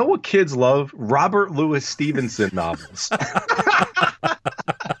 you know what kids love? Robert Louis Stevenson novels.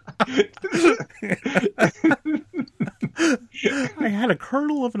 I had a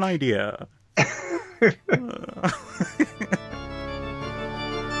kernel of an idea.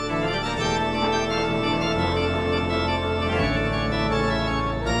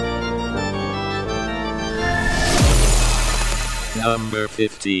 Number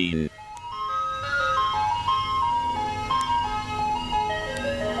 15.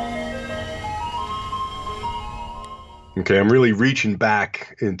 Okay, I'm really reaching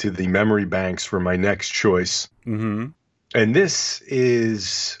back into the memory banks for my next choice. Mm-hmm. And this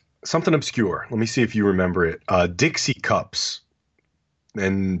is something obscure. Let me see if you remember it. Dixie Cups.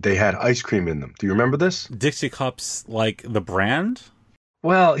 And they had ice cream in them. Do you remember this? Dixie Cups, like the brand?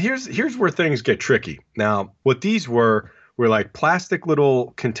 Well, here's where things get tricky. Now, what these were like plastic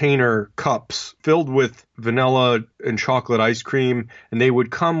little container cups filled with vanilla and chocolate ice cream, and they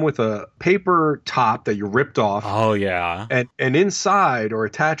would come with a paper top that you ripped off. Oh, yeah. And inside or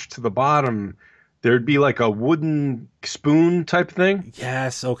attached to the bottom, there'd be like a wooden spoon type thing.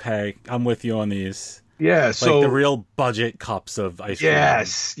 Yes, okay. I'm with you on these. Yeah, so like the real budget cups of ice cream.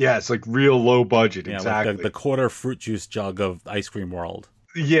 Yes, like real low budget, yeah, exactly. Like the quarter fruit juice jug of Ice Cream World.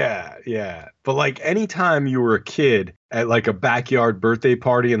 Yeah. But like anytime you were a kid at like a backyard birthday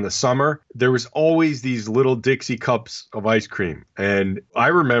party in the summer, there was always these little Dixie cups of ice cream. And I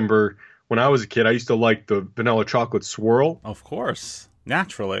remember when I was a kid, I used to like the vanilla chocolate swirl. Of course.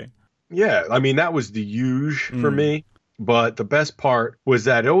 Naturally. Yeah. I mean, that was the huge for me. But the best part was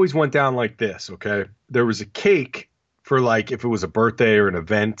that it always went down like this, okay? There was a cake for like if it was a birthday or an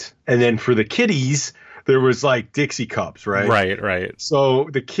event. And then for the kiddies, there was like Dixie cups, right? Right. So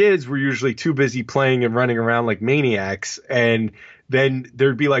the kids were usually too busy playing and running around like maniacs, and then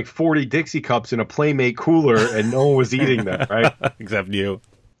there'd be like 40 Dixie cups in a Playmate cooler, and no one was eating them, right? Except you.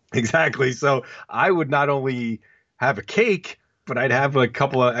 Exactly. So I would not only have a cake, but I'd have a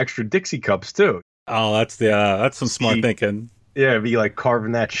couple of extra Dixie cups too. Oh, that's some smart thinking. Yeah, be like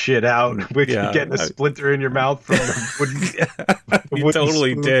carving that shit out, getting a splinter in your mouth from the wooden. You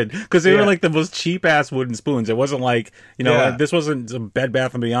totally spoon. Did, because they were like the most cheap ass wooden spoons. It wasn't like this wasn't a Bed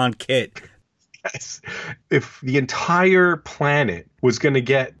Bath and Beyond kit. Yes, if the entire planet was going to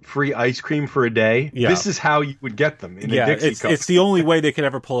get free ice cream for a day, this is how you would get them in a Dixie cup. It's the only way they could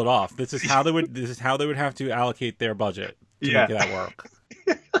ever pull it off. This is how they would have to allocate their budget to make that work.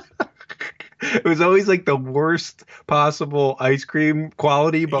 It was always like the worst possible ice cream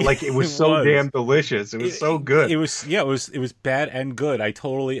quality, but like it was so damn delicious. It was so good. It was bad and good. I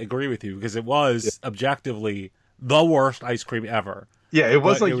totally agree with you, because it was objectively the worst ice cream ever. Yeah, it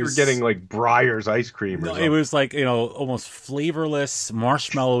was like you were getting like Breyer's ice cream. It was like, almost flavorless,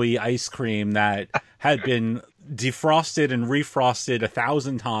 marshmallowy ice cream that had been defrosted and refrosted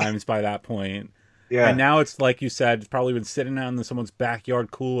 1,000 times by that point. Yeah. And now it's like you said, it's probably been sitting out in someone's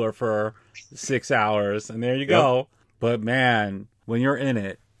backyard cooler for 6 hours, and there you go. But man, when you're in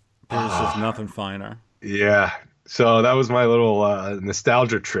it, there's just nothing finer. Yeah. So that was my little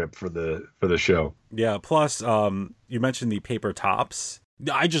nostalgia trip for the show. Yeah. Plus, you mentioned the paper tops.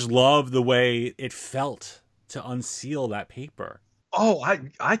 I just love the way it felt to unseal that paper. Oh,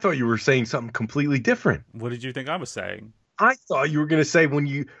 I thought you were saying something completely different. What did you think I was saying? I thought you were going to say when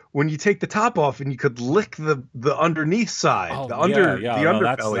you take the top off and you could lick the underneath side, the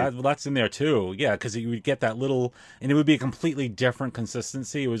underbelly. That's in there too. Yeah, because you would get that little, and it would be a completely different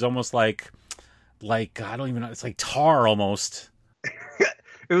consistency. It was almost like I don't even know. It's like tar almost.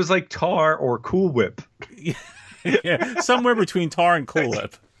 It was like tar or Cool Whip. Yeah, somewhere between tar and Cool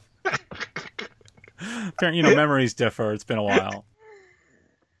Whip. Apparently, memories differ. It's been a while.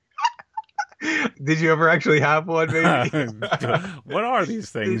 Did you ever actually have one, maybe? What are these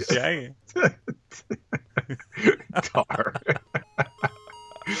things, Jay? Tar.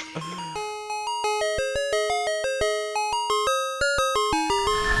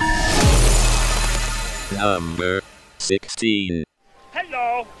 Number 16.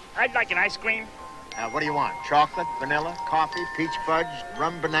 Hello, I'd like an ice cream. What do you want? Chocolate, vanilla, coffee, peach fudge,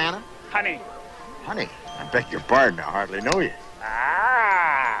 rum banana? Honey. Honey? I beg your pardon, I hardly know you.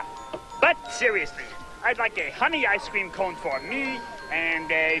 Ah! But seriously, I'd like a honey ice cream cone for me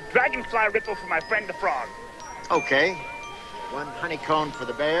and a dragonfly ripple for my friend the frog. Okay. One honey cone for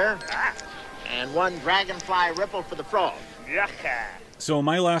the bear and one dragonfly ripple for the frog. Yucca. So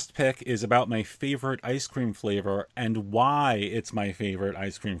my last pick is about my favorite ice cream flavor and why it's my favorite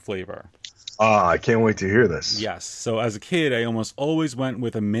ice cream flavor. I can't wait to hear this. Yes. So as a kid, I almost always went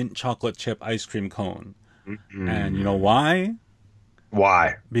with a mint chocolate chip ice cream cone. Mm-hmm. And you know why?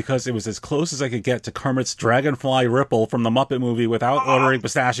 Why? Because it was as close as I could get to Kermit's Dragonfly Ripple from the Muppet movie without ordering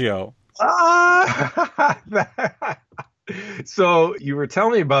pistachio. So you were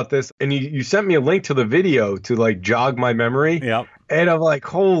telling me about this, and you sent me a link to the video to like jog my memory. Yep. And I'm like,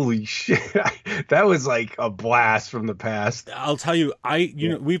 holy shit, that was like a blast from the past. I'll tell you,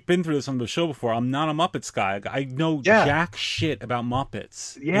 we've been through this on the show before. I'm not a Muppets guy. I know jack shit about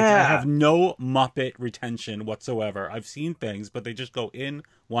Muppets. Yeah. I have no Muppet retention whatsoever. I've seen things, but they just go in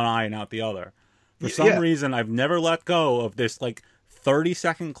one eye and out the other. For some reason, I've never let go of this like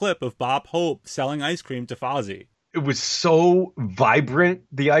 30-second clip of Bob Hope selling ice cream to Fozzie. It was so vibrant,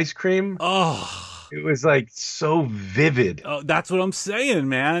 the ice cream. Oh, it was like so vivid. Oh, that's what I'm saying,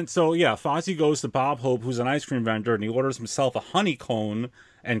 man. So yeah, Fozzie goes to Bob Hope, who's an ice cream vendor, and he orders himself a honey cone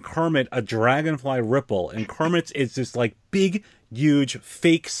and Kermit a dragonfly ripple. And Kermit's is this like big, huge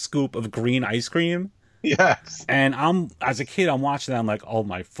fake scoop of green ice cream. Yes. And as a kid, I'm watching that. I'm like, oh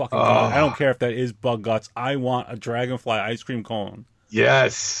my fucking God. I don't care if that is bug guts. I want a dragonfly ice cream cone.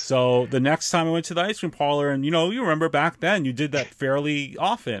 Yes. So the next time I went to the ice cream parlor, and you remember back then, you did that fairly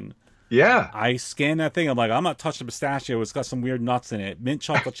often. Yeah. I scanned that thing. I'm like, I'm not touching the pistachio. It's got some weird nuts in it. Mint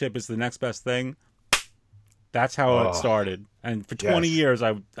chocolate chip is the next best thing. That's how it started. And for 20 years,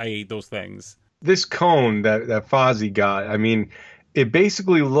 I ate those things. This cone that Fozzie got, I mean, it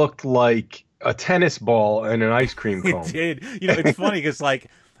basically looked like a tennis ball and an ice cream cone. It did. It's funny because like,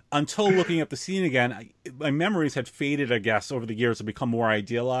 until looking up the scene again, my memories had faded, I guess, over the years to become more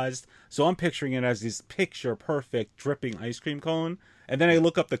idealized. So I'm picturing it as this picture-perfect dripping ice cream cone. And then I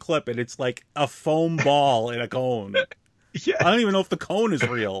look up the clip, and it's like a foam ball in a cone. Yeah. I don't even know if the cone is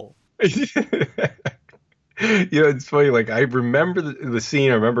real. It's funny. Like, I remember the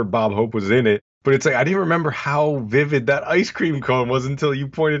scene. I remember Bob Hope was in it. But it's like I didn't remember how vivid that ice cream cone was until you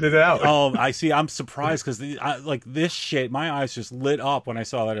pointed it out. Oh, I see. I'm surprised because like this shit, my eyes just lit up when I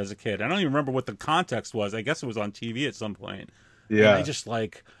saw that as a kid. I don't even remember what the context was. I guess it was on TV at some point. Yeah. And I just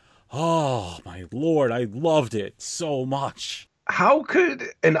like, oh my Lord, I loved it so much. How could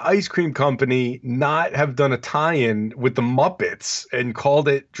an ice cream company not have done a tie-in with the Muppets and called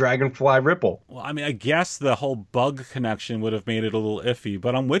it Dragonfly Ripple? Well, I mean, I guess the whole bug connection would have made it a little iffy,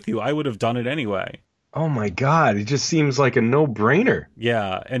 but I'm with you. I would have done it anyway. Oh my God, it just seems like a no-brainer.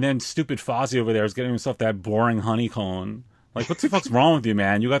 Yeah, and then stupid Fozzie over there is getting himself that boring honey cone. Like, what the fuck's wrong with you,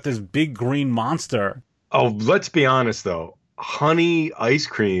 man? You got this big green monster. Oh, let's be honest, though. Honey ice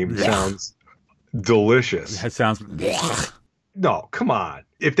cream sounds delicious. That sounds... No, come on.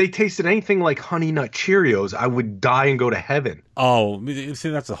 If they tasted anything like Honey Nut Cheerios, I would die and go to heaven. Oh, see,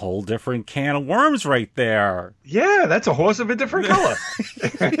 that's a whole different can of worms right there. Yeah, that's a horse of a different color.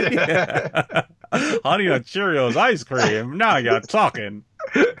 Honey Nut Cheerios ice cream. Now you're talking.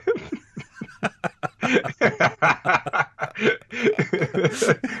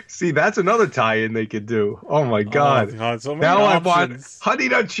 See, that's another tie-in they could do. Oh my God! Oh, God, so many now options. I want Honey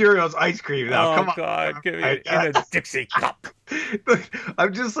Nut Cheerios ice cream. Now, come on! God, give me in a Dixie cup.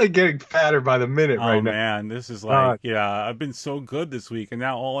 I'm just like getting fatter by the minute right now. Oh man, this is like, yeah, I've been so good this week, and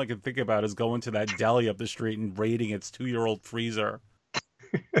now all I can think about is going to that deli up the street and raiding its 2-year-old freezer.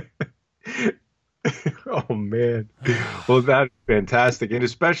 Oh man, well that's fantastic, and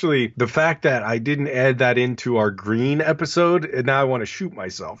especially the fact that I didn't add that into our green episode, and now I want to shoot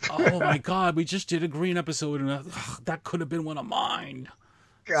myself. Oh my God, we just did a green episode, and that could have been one of mine.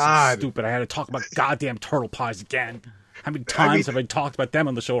 God, so stupid! I had to talk about goddamn turtle pies again. How many times have I talked about them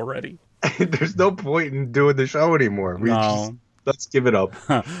on the show already? There's no point in doing the show anymore. Let's give it up.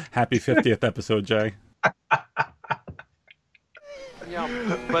 Happy 50th episode, Jay. Yeah,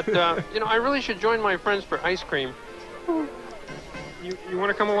 but, I really should join my friends for ice cream. You want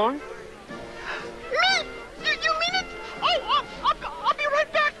to come along? Me? You mean it? Oh, I'll be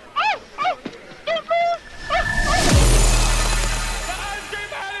right back. Oh, don't move. The ice cream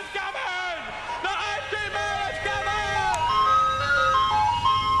man is coming! The ice cream man is coming!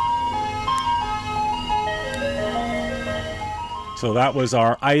 So that was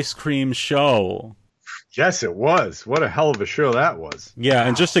our ice cream show. Yes, it was. What a hell of a show that was. Yeah,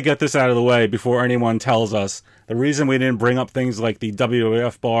 and just to get this out of the way before anyone tells us, the reason we didn't bring up things like the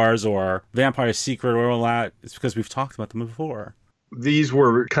WWF bars or Vampire Secret or all that is because we've talked about them before. These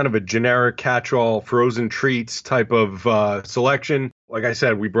were kind of a generic catch-all frozen treats type of selection. Like I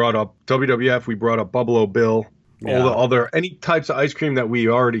said, we brought up WWF, we brought up Buffalo Bill, all the other, any types of ice cream that we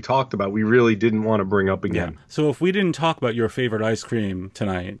already talked about, we really didn't want to bring up again. Yeah. So if we didn't talk about your favorite ice cream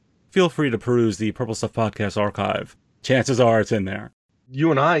tonight, feel free to peruse the Purple Stuff Podcast archive. Chances are it's in there. You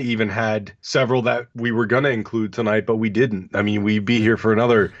and I even had several that we were going to include tonight, but we didn't. I mean, we'd be here for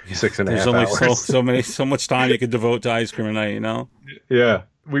another 6.5 hours. There's only so much time you could devote to ice cream a night, you know? Yeah.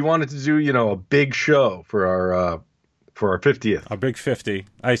 We wanted to do, a big show for our 50th. Our big 50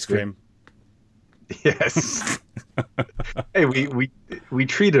 ice cream. Yes. Hey, we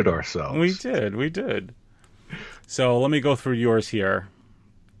treated ourselves. We did. So let me go through yours here.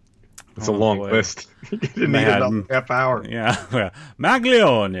 It's a long list. You didn't need another half hour. Yeah.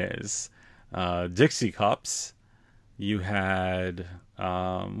 Magliones, Dixie Cups. You had,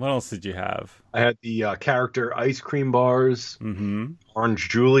 what else did you have? I had the character ice cream bars, Orange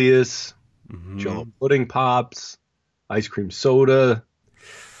Julius, Jello pudding pops, ice cream soda,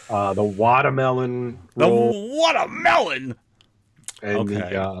 the watermelon roll. The watermelon!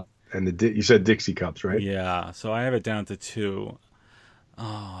 And you said Dixie Cups, right? Yeah, so I have it down to 2.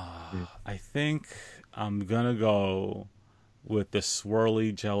 I think I'm gonna go with the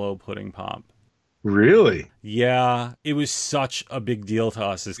swirly Jello pudding pop. Really? Yeah, it was such a big deal to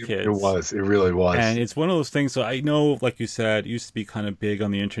us as kids. It was. It really was. And it's one of those things. So I know, like you said, it used to be kind of big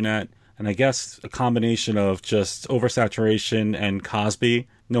on the internet, and I guess a combination of just oversaturation and Cosby.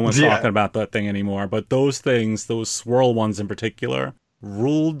 No one's talking about that thing anymore. But those things, those swirl ones in particular,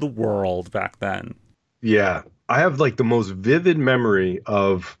 ruled the world back then. Yeah. I have like the most vivid memory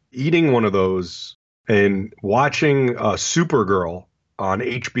of eating one of those and watching Supergirl on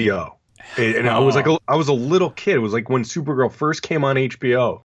HBO. And I was a little kid. It was like when Supergirl first came on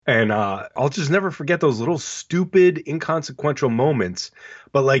HBO. And I'll just never forget those little stupid, inconsequential moments.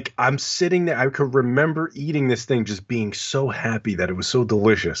 But like I'm sitting there, I could remember eating this thing just being so happy that it was so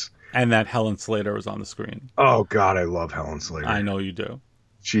delicious. And that Helen Slater was on the screen. Oh, God, I love Helen Slater. I know you do.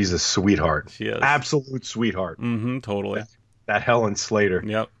 She's a sweetheart. She is. Absolute sweetheart. Totally. That Helen Slater.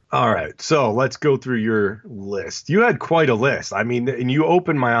 Yep. All right, so let's go through your list. You had quite a list. I mean, and you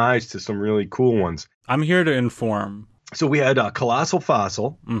opened my eyes to some really cool ones. I'm here to inform. So we had Colossal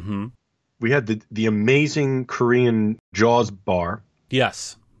Fossil. Mm-hmm. We had the amazing Korean Jaws bar.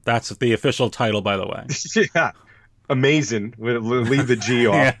 Yes, that's the official title, by the way. Yeah, amazing. We'll leave the G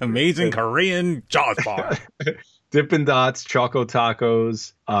off. Yeah, amazing Korean Jaws bar. Dippin' Dots, Choco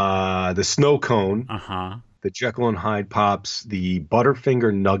Tacos, the Snow Cone. Uh-huh. The Jekyll and Hyde Pops, the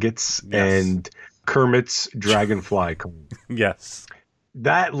Butterfinger Nuggets, Yes. and Kermit's Dragonfly Cone. Yes.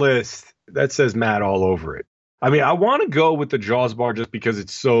 That list, that says Matt all over it. I mean, I want to go with the Jaws bar just because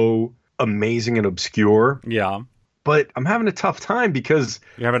it's so amazing and obscure. Yeah. But I'm having a tough time because...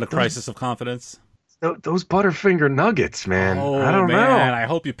 You're having a crisis of confidence? Those Butterfinger Nuggets, man. Oh, I don't know. I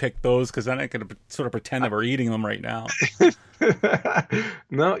hope you picked those because then I could sort of pretend that we're eating them right now.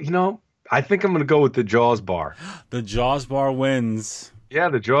 No, you know... I think I'm going to go with the Jaws bar. The Jaws bar wins. Yeah,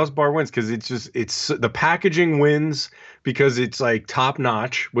 the Jaws bar wins because it's the packaging wins because it's like top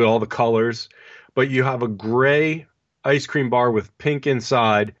notch with all the colors, but you have a gray ice cream bar with pink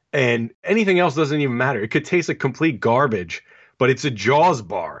inside and anything else doesn't even matter. It could taste like complete garbage, but it's a Jaws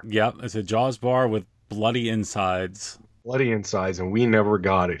bar. Yep, it's a Jaws bar with bloody insides. Bloody insides, and we never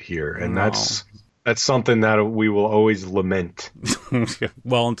got it here. And No. that's something that we will always lament.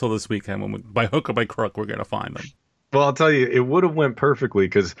 Well, until this weekend, when by hook or by crook, we're going to find them. Well, I'll tell you, it would have went perfectly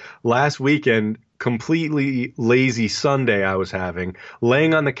because last weekend, completely lazy Sunday I was having,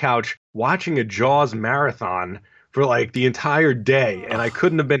 laying on the couch, watching a Jaws marathon for like the entire day, and I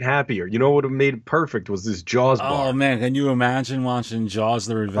couldn't have been happier. You know what would have made it perfect was this Jaws bar. Oh, man, can you imagine watching Jaws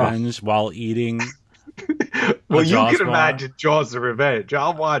the Revenge while eating... Well, you Jaws can bar? imagine Jaws the Revenge.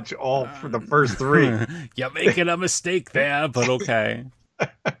 I'll watch all for the first three. You're making a mistake there, but okay.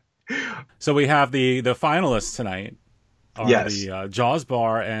 So we have the finalists tonight. Are Yes. The Jaws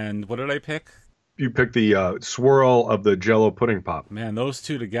bar and what did I pick? You picked the swirl of the Jell-O pudding pop. Man, those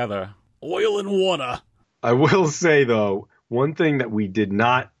two together. Oil and water. I will say, though, one thing that we did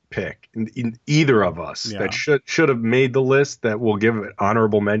not pick in either of us Yeah. that should have made the list that we'll give an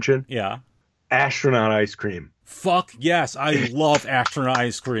honorable mention. Yeah. Astronaut ice cream. Fuck yes, I love astronaut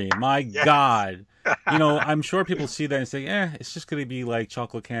ice cream. My God. You know, I'm sure people see that and say, it's just going to be like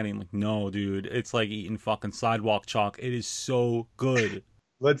chocolate candy. I'm like, no, dude, it's like eating fucking sidewalk chalk. It is so good.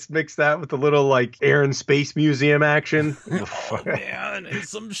 Let's mix that with a little like Air and Space Museum action. Oh, man, and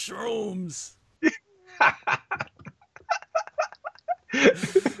some shrooms.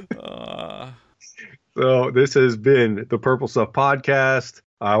 So this has been the Purple Stuff Podcast,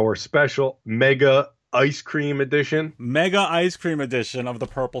 our special mega ice cream edition. Mega ice cream edition of the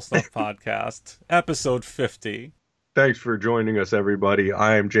Purple Stuff Podcast, episode 50. Thanks for joining us, everybody.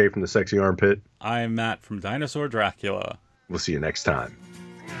 I am Jay from the Sexy Armpit. I am Matt from Dinosaur Dracula. We'll see you next time.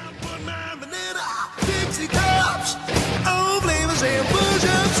 Dixie cups, oh, flavors and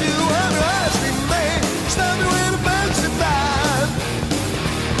push-ups, 200 ice cream man. Stop me when I'm satisfied.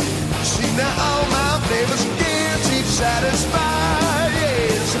 See now all my flavors guaranteed to satisfy,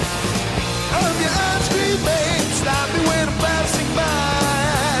 yes. I'm your ice cream man. Stop me when I'm passing by.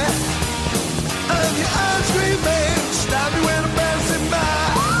 I'm your ice cream man. Stop me when I'm passing by.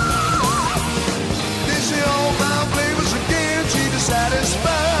 This is all my flavors are guaranteed to satisfy.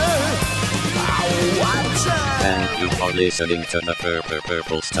 Thank you for listening to the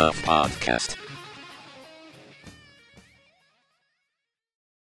Purple Stuff Podcast.